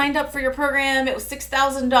 Oh, I signed up for your program. It was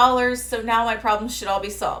 $6,000. So now my problems should all be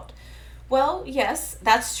solved. Well, yes,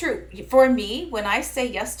 that's true. For me, when I say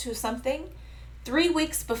yes to something, 3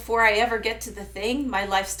 weeks before I ever get to the thing, my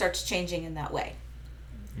life starts changing in that way.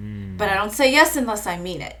 But I don't say yes unless I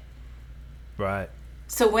mean it. Right.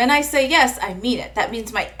 So when I say yes, I mean it. That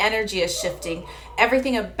means my energy is shifting.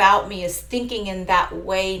 Everything about me is thinking in that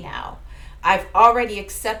way now. I've already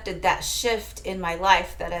accepted that shift in my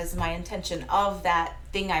life that is my intention of that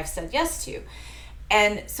thing I've said yes to.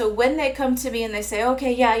 And so when they come to me and they say,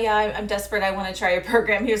 okay, yeah, I'm desperate. I want to try your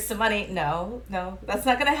program. Here's some money. No, that's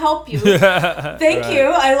not going to help you. Thank you.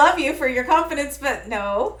 I love you for your confidence, but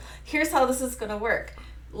no, here's how this is going to work.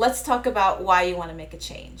 Let's talk about why you want to make a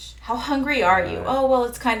change. How hungry are you? Oh, well,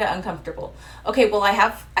 it's kind of uncomfortable. Okay, well, I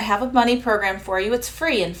have a money program for you. It's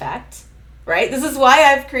free, in fact, right? This is why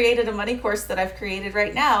I've created a money course that I've created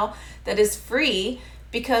right now that is free,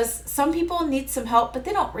 because some people need some help, but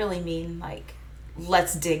they don't really mean like,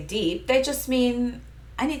 let's dig deep. They just mean,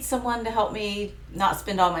 I need someone to help me not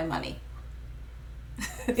spend all my money.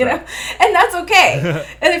 you know, and that's okay.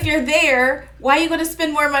 And if you're there, why are you going to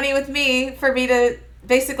spend more money with me for me to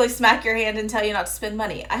basically smack your hand and tell you not to spend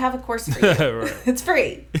money? I have a course for you. Right. It's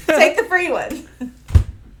free. Take the free one.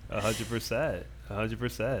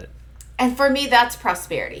 100%. And for me, that's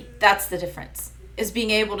prosperity. That's the difference, is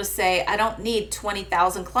being able to say, I don't need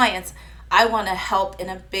 20,000 clients. I want to help in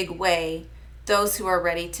a big way those who are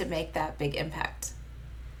ready to make that big impact.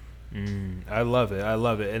 I love it.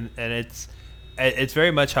 And it's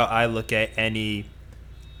very much how I look at any,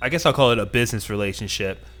 I guess I'll call it a business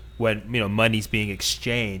relationship, when, money's being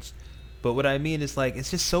exchanged. But what I mean is, like,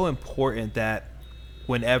 it's just so important that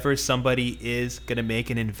whenever somebody is going to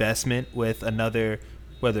make an investment with another,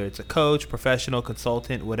 whether it's a coach, professional,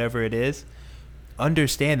 consultant, whatever it is,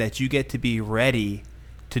 understand that you get to be ready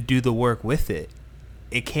to do the work with it.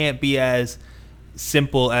 It can't be as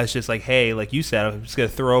simple as just like, hey, like you said, I'm just going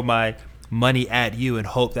to throw my money at you and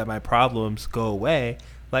hope that my problems go away.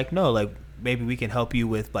 Like, no, like, maybe we can help you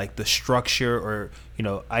with like the structure, or,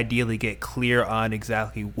 ideally get clear on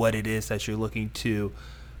exactly what it is that you're looking to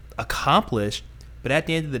accomplish. But at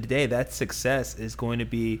the end of the day, that success is going to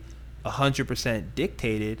be 100%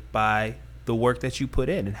 dictated by the work that you put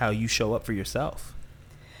in and how you show up for yourself.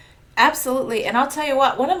 Absolutely. And I'll tell you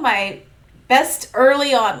what, one of my best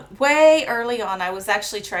way early on, I was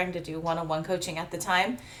actually trying to do one-on-one coaching at the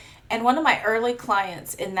time. And one of my early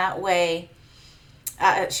clients in that way,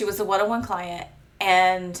 she was a one-on-one client.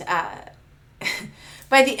 And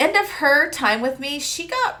by the end of her time with me, she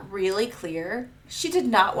got really clear. She did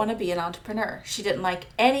not want to be an entrepreneur. She didn't like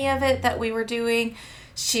any of it that we were doing.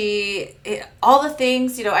 All the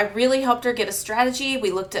things, I really helped her get a strategy.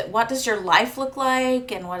 We looked at, what does your life look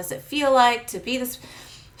like? And what does it feel like to be this?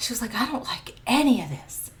 She was like, I don't like any of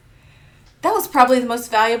this. That was probably the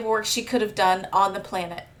most valuable work she could have done on the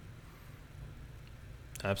planet.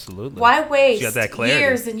 Absolutely. Why waste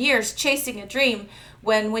years and years chasing a dream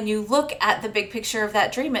when you look at the big picture of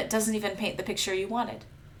that dream, it doesn't even paint the picture you wanted?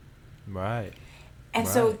 Right. And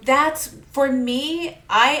so that's, for me,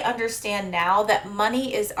 I understand now that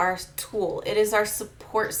money is our tool. It is our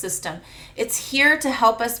support system. It's here to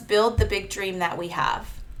help us build the big dream that we have.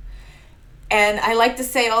 And I like to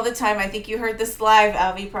say all the time, I think you heard this live,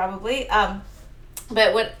 Alvy, probably.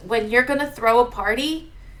 But when you're going to throw a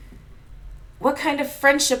party, what kind of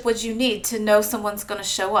friendship would you need to know someone's going to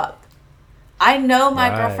show up? I know my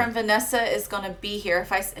girlfriend Vanessa is going to be here.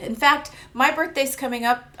 In fact, my birthday's coming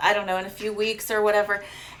up, I don't know, in a few weeks or whatever.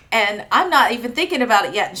 And I'm not even thinking about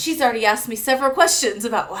it yet. And she's already asked me several questions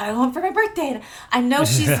about what I want for my birthday. And I know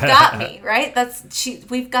she's got me, right?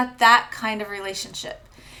 We've got that kind of relationship.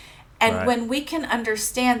 And when we can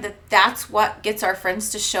understand that that's what gets our friends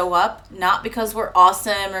to show up, not because we're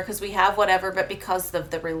awesome or because we have whatever, but because of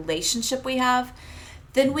the relationship we have,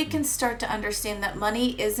 then we can start to understand that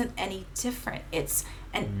money isn't any different. It's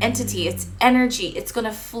an entity, it's energy, it's going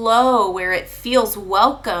to flow where it feels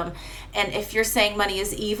welcome. And if you're saying money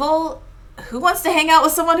is evil, who wants to hang out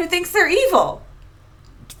with someone who thinks they're evil?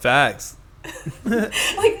 Facts. No,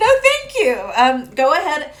 thank you. Go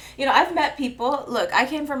ahead. I've met people. Look, I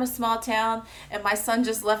came from a small town, and my son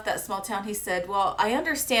just left that small town. He said, well, I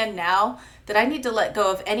understand now that I need to let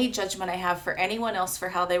go of any judgment I have for anyone else for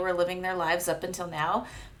how they were living their lives up until now,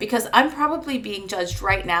 because I'm probably being judged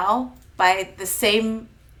right now by the same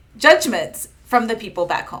judgments from the people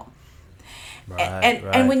back home.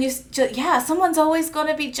 And when someone's always going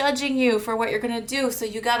to be judging you for what you're going to do. So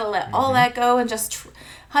you got to let all that go and just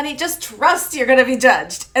trust you're going to be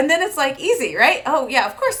judged. And then it's like easy, right? Oh yeah,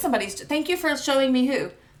 of course thank you for showing me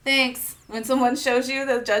who. Thanks. When someone shows you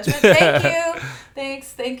the judgment, thank you.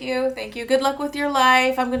 Thanks. Thank you. Thank you. Good luck with your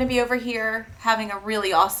life. I'm going to be over here having a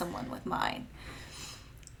really awesome one with mine.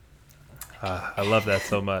 I love that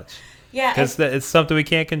so much. Yeah, because it's something we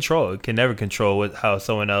can't control. We can never control how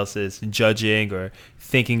someone else is judging or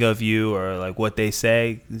thinking of you or like what they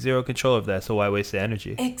say. Zero control of that. So why waste the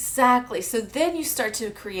energy? Exactly. So then you start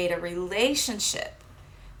to create a relationship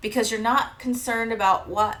because you're not concerned about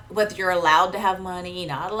whether you're allowed to have money,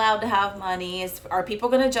 not allowed to have money. Are people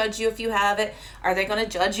going to judge you if you have it? Are they going to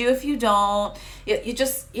judge you if you don't? You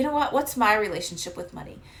just, what's my relationship with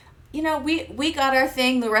money? We got our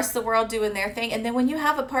thing, the rest of the world doing their thing. And then when you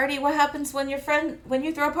have a party, what happens when you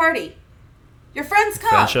throw a party? Your friends come.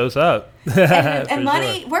 Friend shows up. and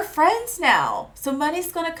money, we're friends now. So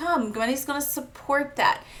money's going to come. Money's going to support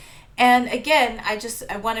that. And again,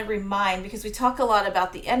 I want to remind, because we talk a lot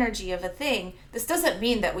about the energy of a thing. This doesn't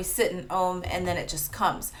mean that we sit and and then it just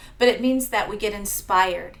comes. But it means that we get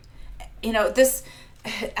inspired.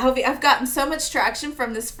 I've gotten so much traction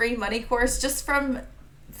from this free money course just from...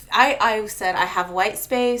 I said, I have white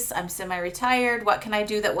space, I'm semi-retired, what can I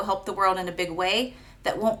do that will help the world in a big way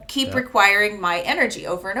that won't keep requiring my energy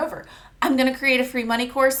over and over? I'm going to create a free money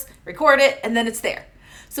course, record it, and then it's there.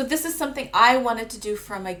 So this is something I wanted to do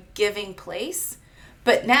from a giving place,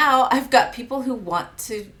 but now I've got people who want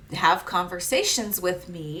to have conversations with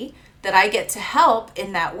me that I get to help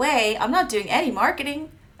in that way. I'm not doing any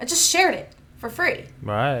marketing, I just shared it for free.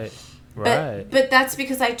 Right. But that's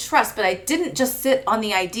because I trust. But I didn't just sit on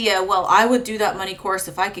the idea, well, I would do that money course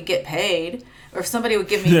if I could get paid or if somebody would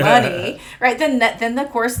give me money, right? Then the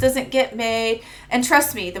course doesn't get made. And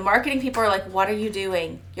trust me, the marketing people are like, what are you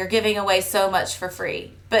doing? You're giving away so much for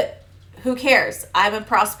free. But who cares? I'm a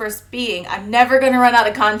prosperous being. I'm never going to run out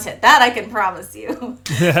of content. That I can promise you.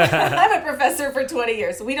 I'm a professor for 20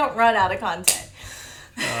 years, so we don't run out of content.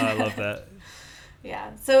 I love that.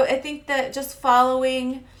 Yeah. So I think that just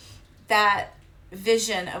following that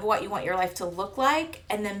vision of what you want your life to look like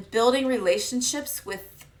and then building relationships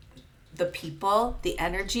with the people, the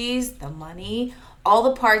energies, the money, all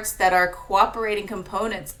the parts that are cooperating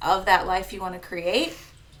components of that life you want to create.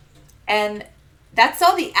 And that's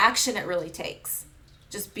all the action it really takes.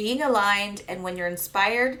 Just being aligned, and when you're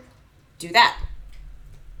inspired, do that.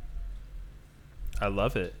 I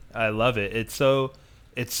love it. It's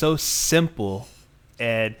so simple.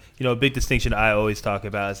 And, a big distinction I always talk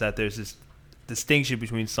about is that there's this distinction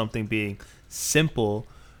between something being simple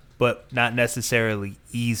but not necessarily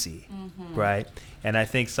easy, right? And I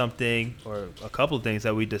think something, or a couple of things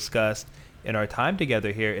that we discussed in our time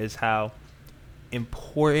together here is how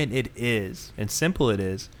important it is and simple it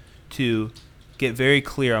is to get very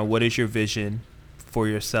clear on what is your vision for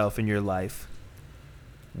yourself in your life.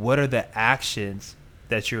 What are the actions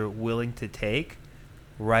that you're willing to take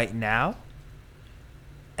right now?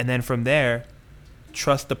 And then from there,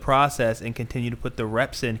 trust the process and continue to put the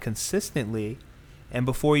reps in consistently. And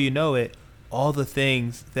before you know it, all the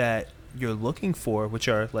things that you're looking for, which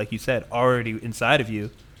are, like you said, already inside of you,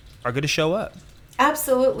 are going to show up.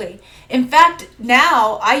 Absolutely. In fact,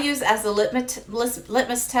 now I use as a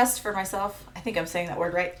litmus test for myself. I think I'm saying that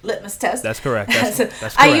word right. Litmus test. That's correct. That's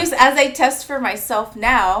correct. I use as a test for myself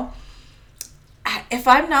now. If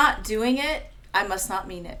I'm not doing it, I must not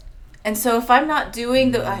mean it. And so if I'm not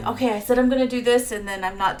doing okay, I said I'm going to do this and then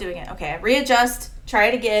I'm not doing it. Okay, I readjust, try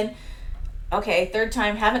it again. Okay, third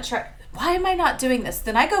time, haven't tried. Why am I not doing this?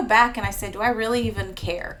 Then I go back and I say, do I really even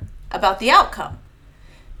care about the outcome?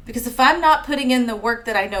 Because if I'm not putting in the work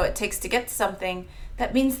that I know it takes to get something,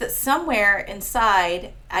 that means that somewhere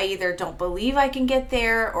inside, I either don't believe I can get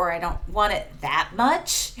there or I don't want it that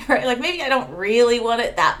much, right? Like maybe I don't really want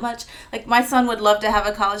it that much. Like my son would love to have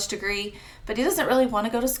a college degree, but he doesn't really want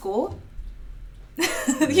to go to school.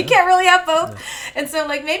 You can't really have both. Yeah. And so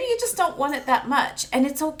like maybe you just don't want it that much. And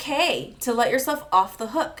it's okay to let yourself off the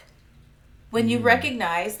hook. When you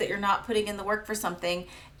recognize that you're not putting in the work for something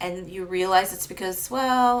and you realize it's because,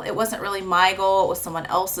 well, it wasn't really my goal, it was someone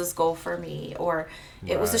else's goal for me, or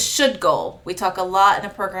it was a should goal. We talk a lot in a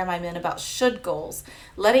program I'm in about should goals,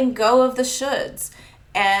 letting go of the shoulds.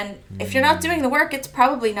 And if you're not doing the work, it's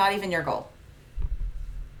probably not even your goal.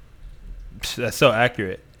 That's so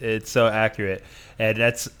accurate. It's so accurate. And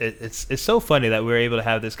it's so funny that we're able to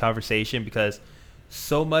have this conversation, because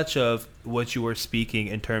so much of what you were speaking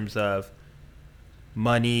in terms of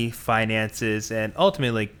money, finances, and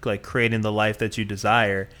ultimately like creating the life that you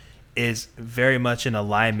desire is very much in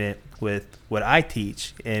alignment with what I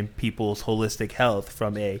teach in people's holistic health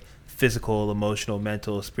from a physical, emotional,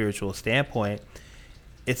 mental, spiritual standpoint.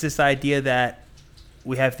 It's this idea that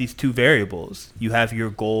we have these two variables. You have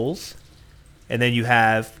your goals and then you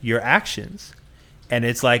have your actions. And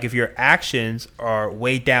it's like if your actions are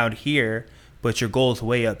way down here, but your goal's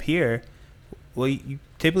way up here, well, you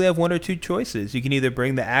typically have one or two choices. You can either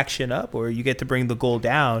bring the action up or you get to bring the goal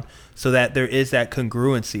down, so that there is that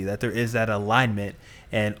congruency, that there is that alignment.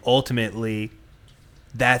 And ultimately,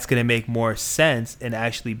 that's going to make more sense in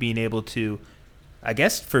actually being able to, I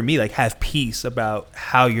guess for me, like have peace about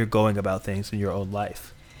how you're going about things in your own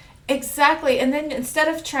life. Exactly. And then instead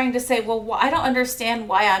of trying to say, well, I don't understand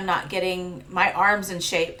why I'm not getting my arms in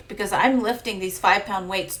shape because I'm lifting these 5-pound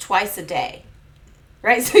weights twice a day.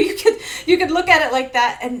 Right? So you could look at it like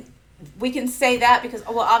that, and we can say that because,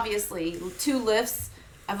 well, obviously 2 lifts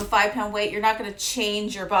of a 5-pound weight, you're not going to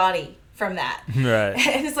change your body from that. Right.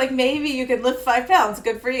 And it's like, maybe you could lift 5 pounds.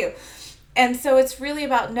 Good for you. And so it's really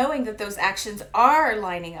about knowing that those actions are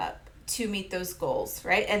lining up to meet those goals,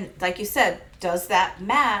 right? And like you said, does that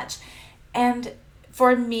match? And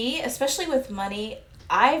for me, especially with money,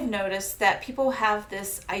 I've noticed that people have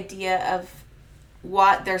this idea of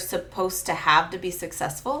what they're supposed to have to be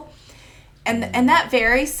successful. And that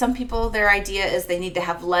varies. Some people, their idea is they need to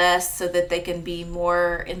have less so that they can be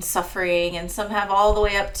more in suffering. And some have all the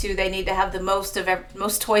way up to they need to have the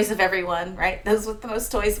most toys of everyone, right? Those with the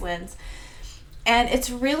most toys wins. And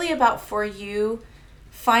it's really about, for you,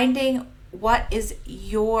 finding what is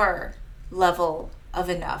your level of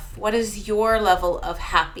enough. What is your level of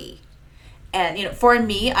happy? And, for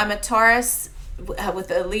me, I'm a Taurus with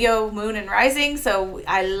a Leo moon and rising, so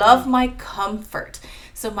I love my comfort.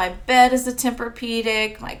 So my bed is a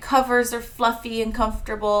Tempur-Pedic, my covers are fluffy and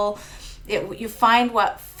comfortable. You find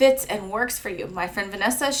what fits and works for you. My friend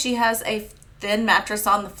Vanessa, she has a thin mattress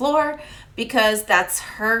on the floor because that's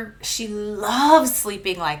her. She loves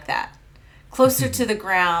sleeping like that, closer to the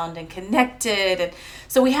ground and connected. And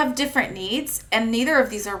so we have different needs, and neither of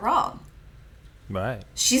these are wrong. Right.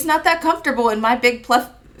 She's not that comfortable in my big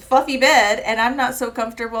fluffy bed, and I'm not so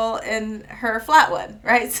comfortable in her flat one,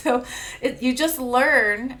 right? So you just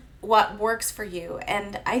learn what works for you.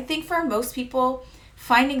 And I think for most people,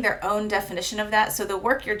 finding their own definition of that. So the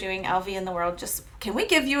work you're doing, Alvi, in the world, just can we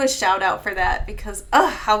give you a shout out for that? Because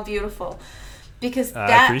how beautiful. Because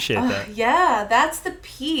I appreciate that. Yeah, that's the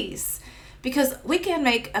piece. Because we can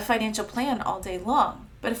make a financial plan all day long,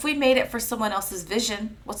 but if we made it for someone else's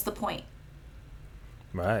vision, what's the point?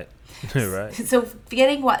 Right. Right. So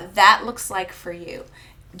getting what that looks like for you.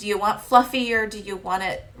 Do you want fluffy or do you want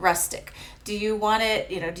it rustic? Do you want it,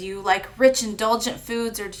 do you like rich, indulgent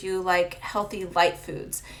foods or do you like healthy, light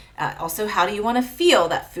foods? Also, how do you want to feel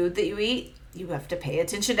that food that you eat? You have to pay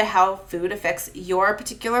attention to how food affects your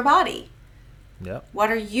particular body. Yep.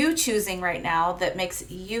 What are you choosing right now that makes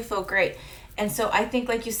you feel great? And so I think,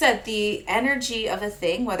 like you said, the energy of a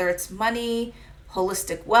thing, whether it's money,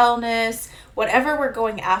 holistic wellness, whatever we're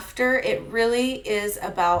going after, it really is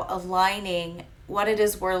about aligning what it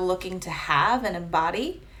is we're looking to have and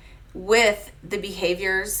embody with the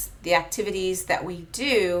behaviors, the activities that we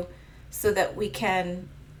do, so that we can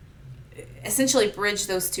essentially bridge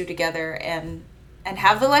those two together and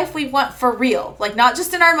have the life we want for real. Like, not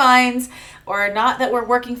just in our minds, or not that we're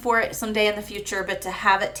working for it someday in the future, but to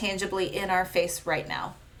have it tangibly in our face right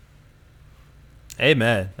now.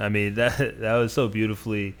 Amen. I mean, that was so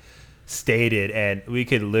beautifully stated, and we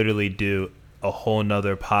could literally do a whole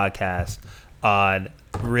nother podcast on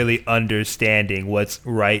really understanding what's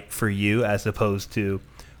right for you as opposed to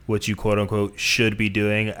what you quote unquote should be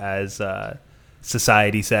doing as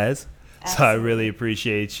society says. Absolutely. So I really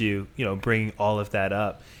appreciate you, bringing all of that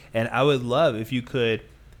up. And I would love if you could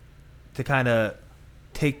to kind of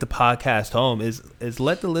take the podcast home is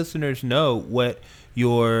let the listeners know what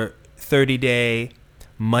your 30-day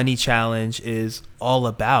money challenge is all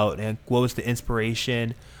about and what was the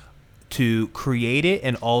inspiration to create it,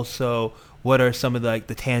 and also what are some of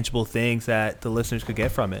the tangible things that the listeners could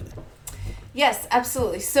get from it. Yes,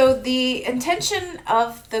 absolutely. So the intention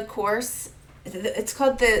of the course, it's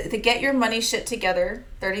called the Get Your Money Shit Together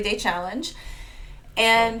 30-Day Challenge.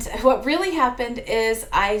 And what really happened is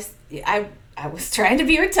I was trying to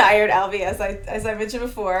be retired, Alvy, as I mentioned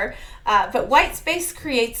before. But white space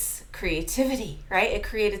creates creativity, right? It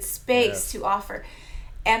created space to offer.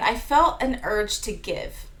 And I felt an urge to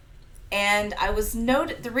give. And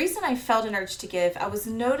the reason I felt an urge to give, I was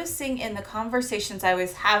noticing in the conversations I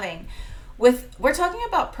was having we're talking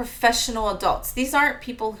about professional adults. These aren't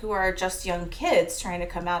people who are just young kids trying to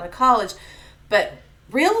come out of college, but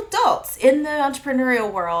real adults in the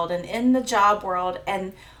entrepreneurial world and in the job world.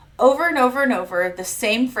 And over and over and over, the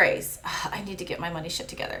same phrase, I need to get my money shit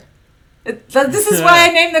together. This is why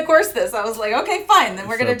I named the course this. I was like, okay, fine, then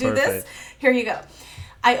we're going to do this. Here you go.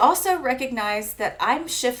 I also recognize that I'm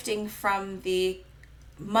shifting from the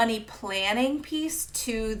money planning piece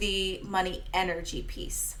to the money energy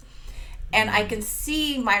piece. And I can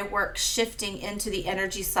see my work shifting into the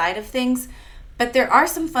energy side of things, but there are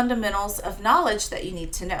some fundamentals of knowledge that you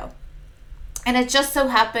need to know. And it just so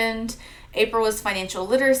happened April was Financial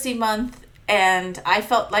Literacy Month, and I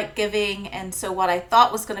felt like giving. And so what I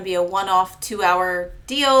thought was going to be a one-off 2-hour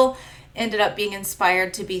deal ended up being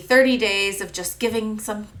inspired to be 30 days of just giving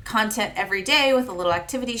some content every day with a little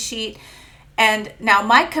activity sheet. And now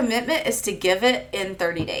my commitment is to give it in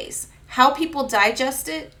 30 days. How people digest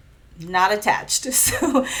it, not attached.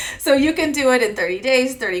 So you can do it in 30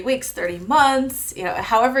 days, 30 weeks, 30 months,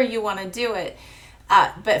 however you want to do it.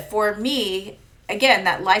 But for me, again,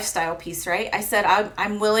 that lifestyle piece, right? I said,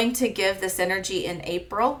 I'm willing to give this energy in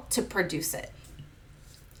April to produce it.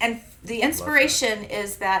 And the inspiration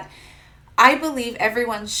is that I believe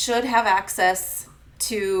everyone should have access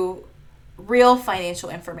to real financial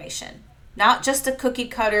information, not just a cookie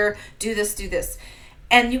cutter, do this.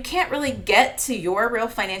 And you can't really get to your real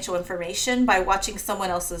financial information by watching someone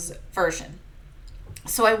else's version.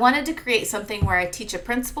 So I wanted to create something where I teach a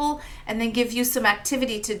principle and then give you some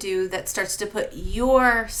activity to do that starts to put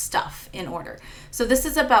your stuff in order. So this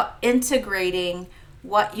is about integrating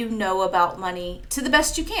what you know about money to the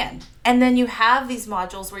best you can. And then you have these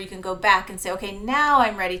modules where you can go back and say, okay, now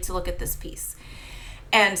I'm ready to look at this piece.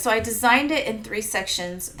 And so I designed it in 3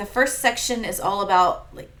 sections. The first section is all about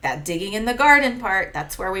that digging in the garden part.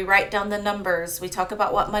 That's where we write down the numbers. We talk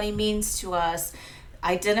about what money means to us,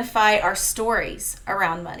 identify our stories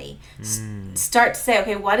around money. Start to say,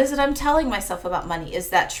 okay, what is it I'm telling myself about money? Is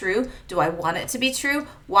that true? Do I want it to be true?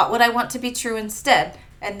 What would I want to be true instead?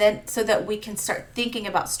 And then so that we can start thinking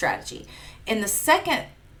about strategy. In the second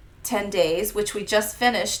 10 days, which we just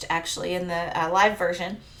finished actually in the live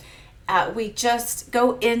version, we just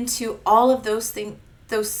go into all of those things,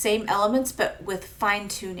 those same elements, but with fine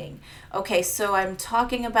tuning. Okay, so I'm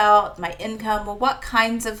talking about my income. Well, what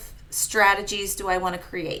kinds of strategies do I want to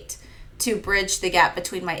create to bridge the gap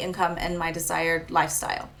between my income and my desired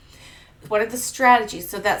lifestyle? What are the strategies?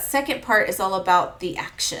 So that second part is all about the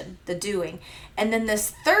action, the doing. And then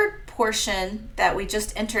this third portion that we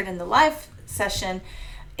just entered in the live session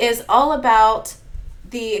is all about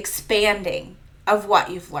the expanding of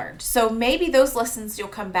what you've learned. So maybe those lessons you'll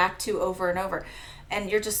come back to over and over, and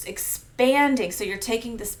you're just expanding. So you're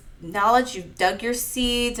taking this knowledge, you've dug your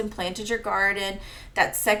seeds and planted your garden.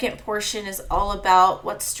 That second portion is all about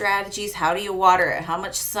what strategies, how do you water it, how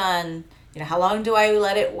much sun, how long do I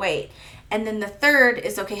let it wait? And then the third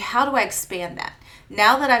is, okay, how do I expand that?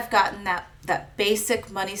 Now that I've gotten that basic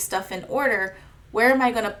money stuff in order, where am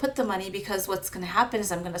I going to put the money? Because what's going to happen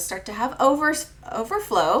is I'm going to start to have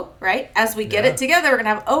overflow, right? As we get it together, we're going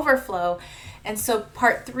to have overflow. And so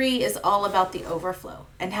part 3 is all about the overflow.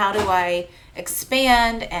 And how do I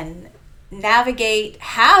expand and navigate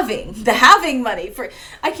having money?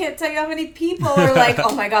 I can't tell you how many people are like,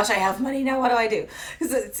 oh my gosh, I have money now. What do I do?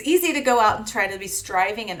 Because it's easy to go out and try to be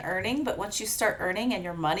striving and earning. But once you start earning and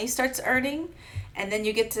your money starts earning, and then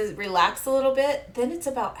you get to relax a little bit, then it's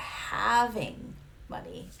about having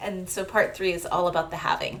money. And so part 3 is all about the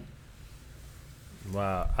having.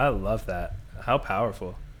 Wow, I love that. How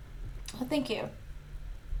powerful. Well, thank you.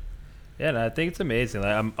 Yeah, and I think it's amazing.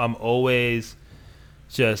 Like I'm always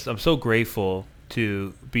I'm so grateful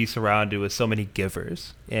to be surrounded with so many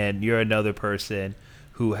givers. And you're another person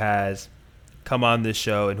who has come on this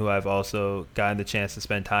show and who I've also gotten the chance to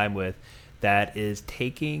spend time with that is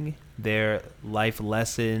taking their life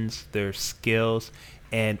lessons, their skills,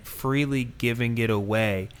 and freely giving it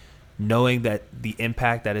away, knowing that the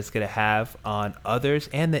impact that it's going to have on others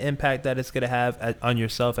and the impact that it's going to have on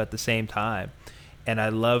yourself at the same time. And I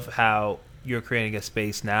love how you're creating a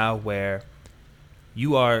space now where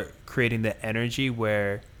you are creating the energy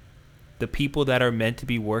where the people that are meant to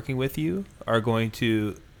be working with you are going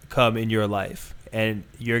to come in your life, and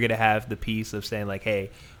you're going to have the piece of saying like,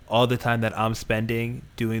 hey, all the time that I'm spending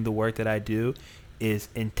doing the work that I do is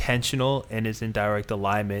intentional and is in direct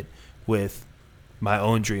alignment with my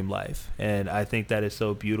own dream life. And I think that is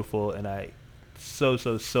so beautiful, and I so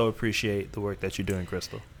appreciate the work that you're doing,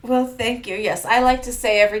 Crystal. Well, thank you. Yes, I like to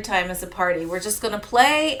say every time is a party. We're just going to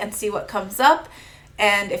play and see what comes up.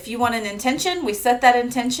 And if you want an intention, we set that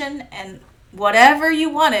intention, and whatever you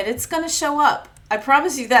wanted, it's going to show up. I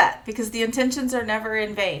promise you that, because the intentions are never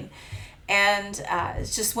in vain. And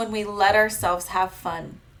it's just when we let ourselves have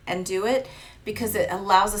fun and do it, because it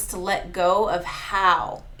allows us to let go of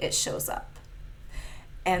how it shows up.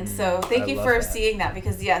 And so thank you for seeing that,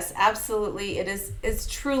 because yes, absolutely, it's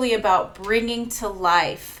truly about bringing to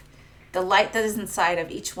life the light that is inside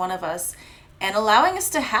of each one of us and allowing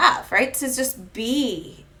us to have, right, to just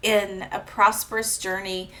be in a prosperous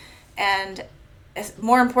journey, and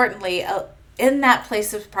more importantly, in that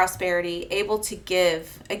place of prosperity, able to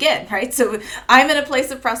give again, right? So I'm in a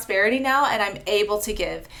place of prosperity now, and I'm able to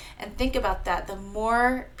give. And think about that. The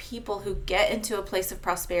more people who get into a place of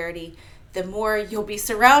prosperity, the more you'll be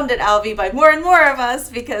surrounded, Alvy, by more and more of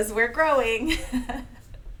us, because we're growing.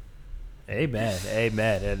 Amen.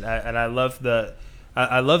 And I love the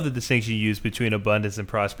distinction you use between abundance and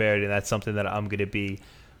prosperity. And that's something that I'm going to be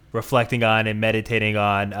reflecting on and meditating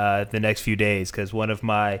on the next few days, because one of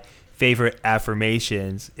my favorite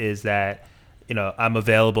affirmations is that, you know, I'm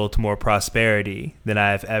available to more prosperity than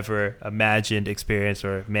I've ever imagined, experienced,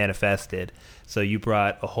 or manifested. So you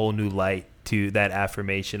brought a whole new light to that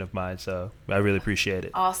affirmation of mine. So I really appreciate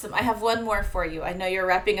it. Awesome. I have one more for you. I know you're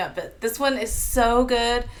wrapping up, but this one is so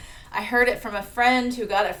good. I heard it from a friend who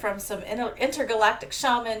got it from some intergalactic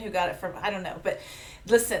shaman who got it from, I don't know, but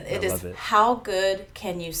listen, it is, how good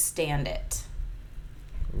can you stand it?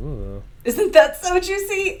 Ooh. Isn't that so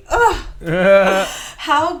juicy? Ugh.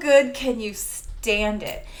 How good can you stand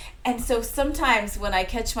it? And so sometimes when I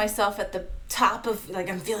catch myself at the top of, like,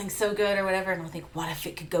 I'm feeling so good or whatever, and I'll think, what if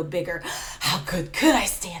it could go bigger? How good could I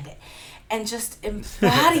stand it? And just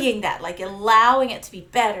embodying that, like allowing it to be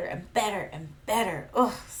better and better and better.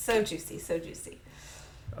 Oh, so juicy, so juicy.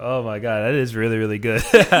 Oh my God, that is really, really good.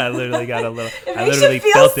 I literally got a little, I literally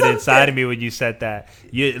felt it inside of me when you said that.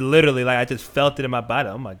 You literally, like, I just felt it in my body.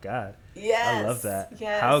 Oh my God. Yes. I love that.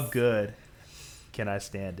 Yes. How good can I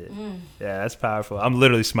stand it? Yeah, that's powerful. I'm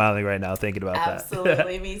literally smiling right now thinking about that.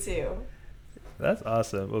 Absolutely, me too. That's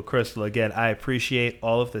awesome. Well, Crystal, again, I appreciate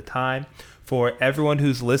all of the time. For everyone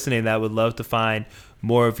who's listening that would love to find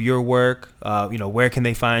more of your work, where can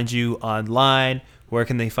they find you online? Where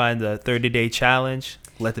can they find the 30-day challenge?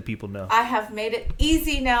 Let the people know. I have made it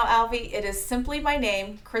easy now, Alvy. It is simply my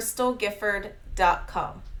name,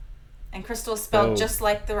 crystalgifford.com. And Crystal is spelled just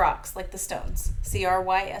like the rocks, like the stones.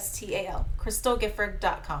 Crystal,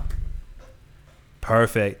 crystalgifford.com.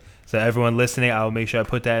 Perfect. So everyone listening, I will make sure I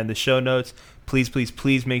put that in the show notes.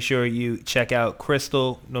 Please make sure you check out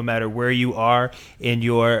Crystal no matter where you are in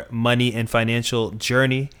your money and financial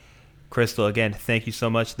journey. Crystal, again, thank you so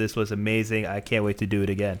much. This was amazing. I can't wait to do it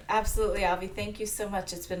again. Absolutely, Alvy. Thank you so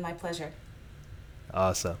much. It's been my pleasure.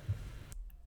 Awesome.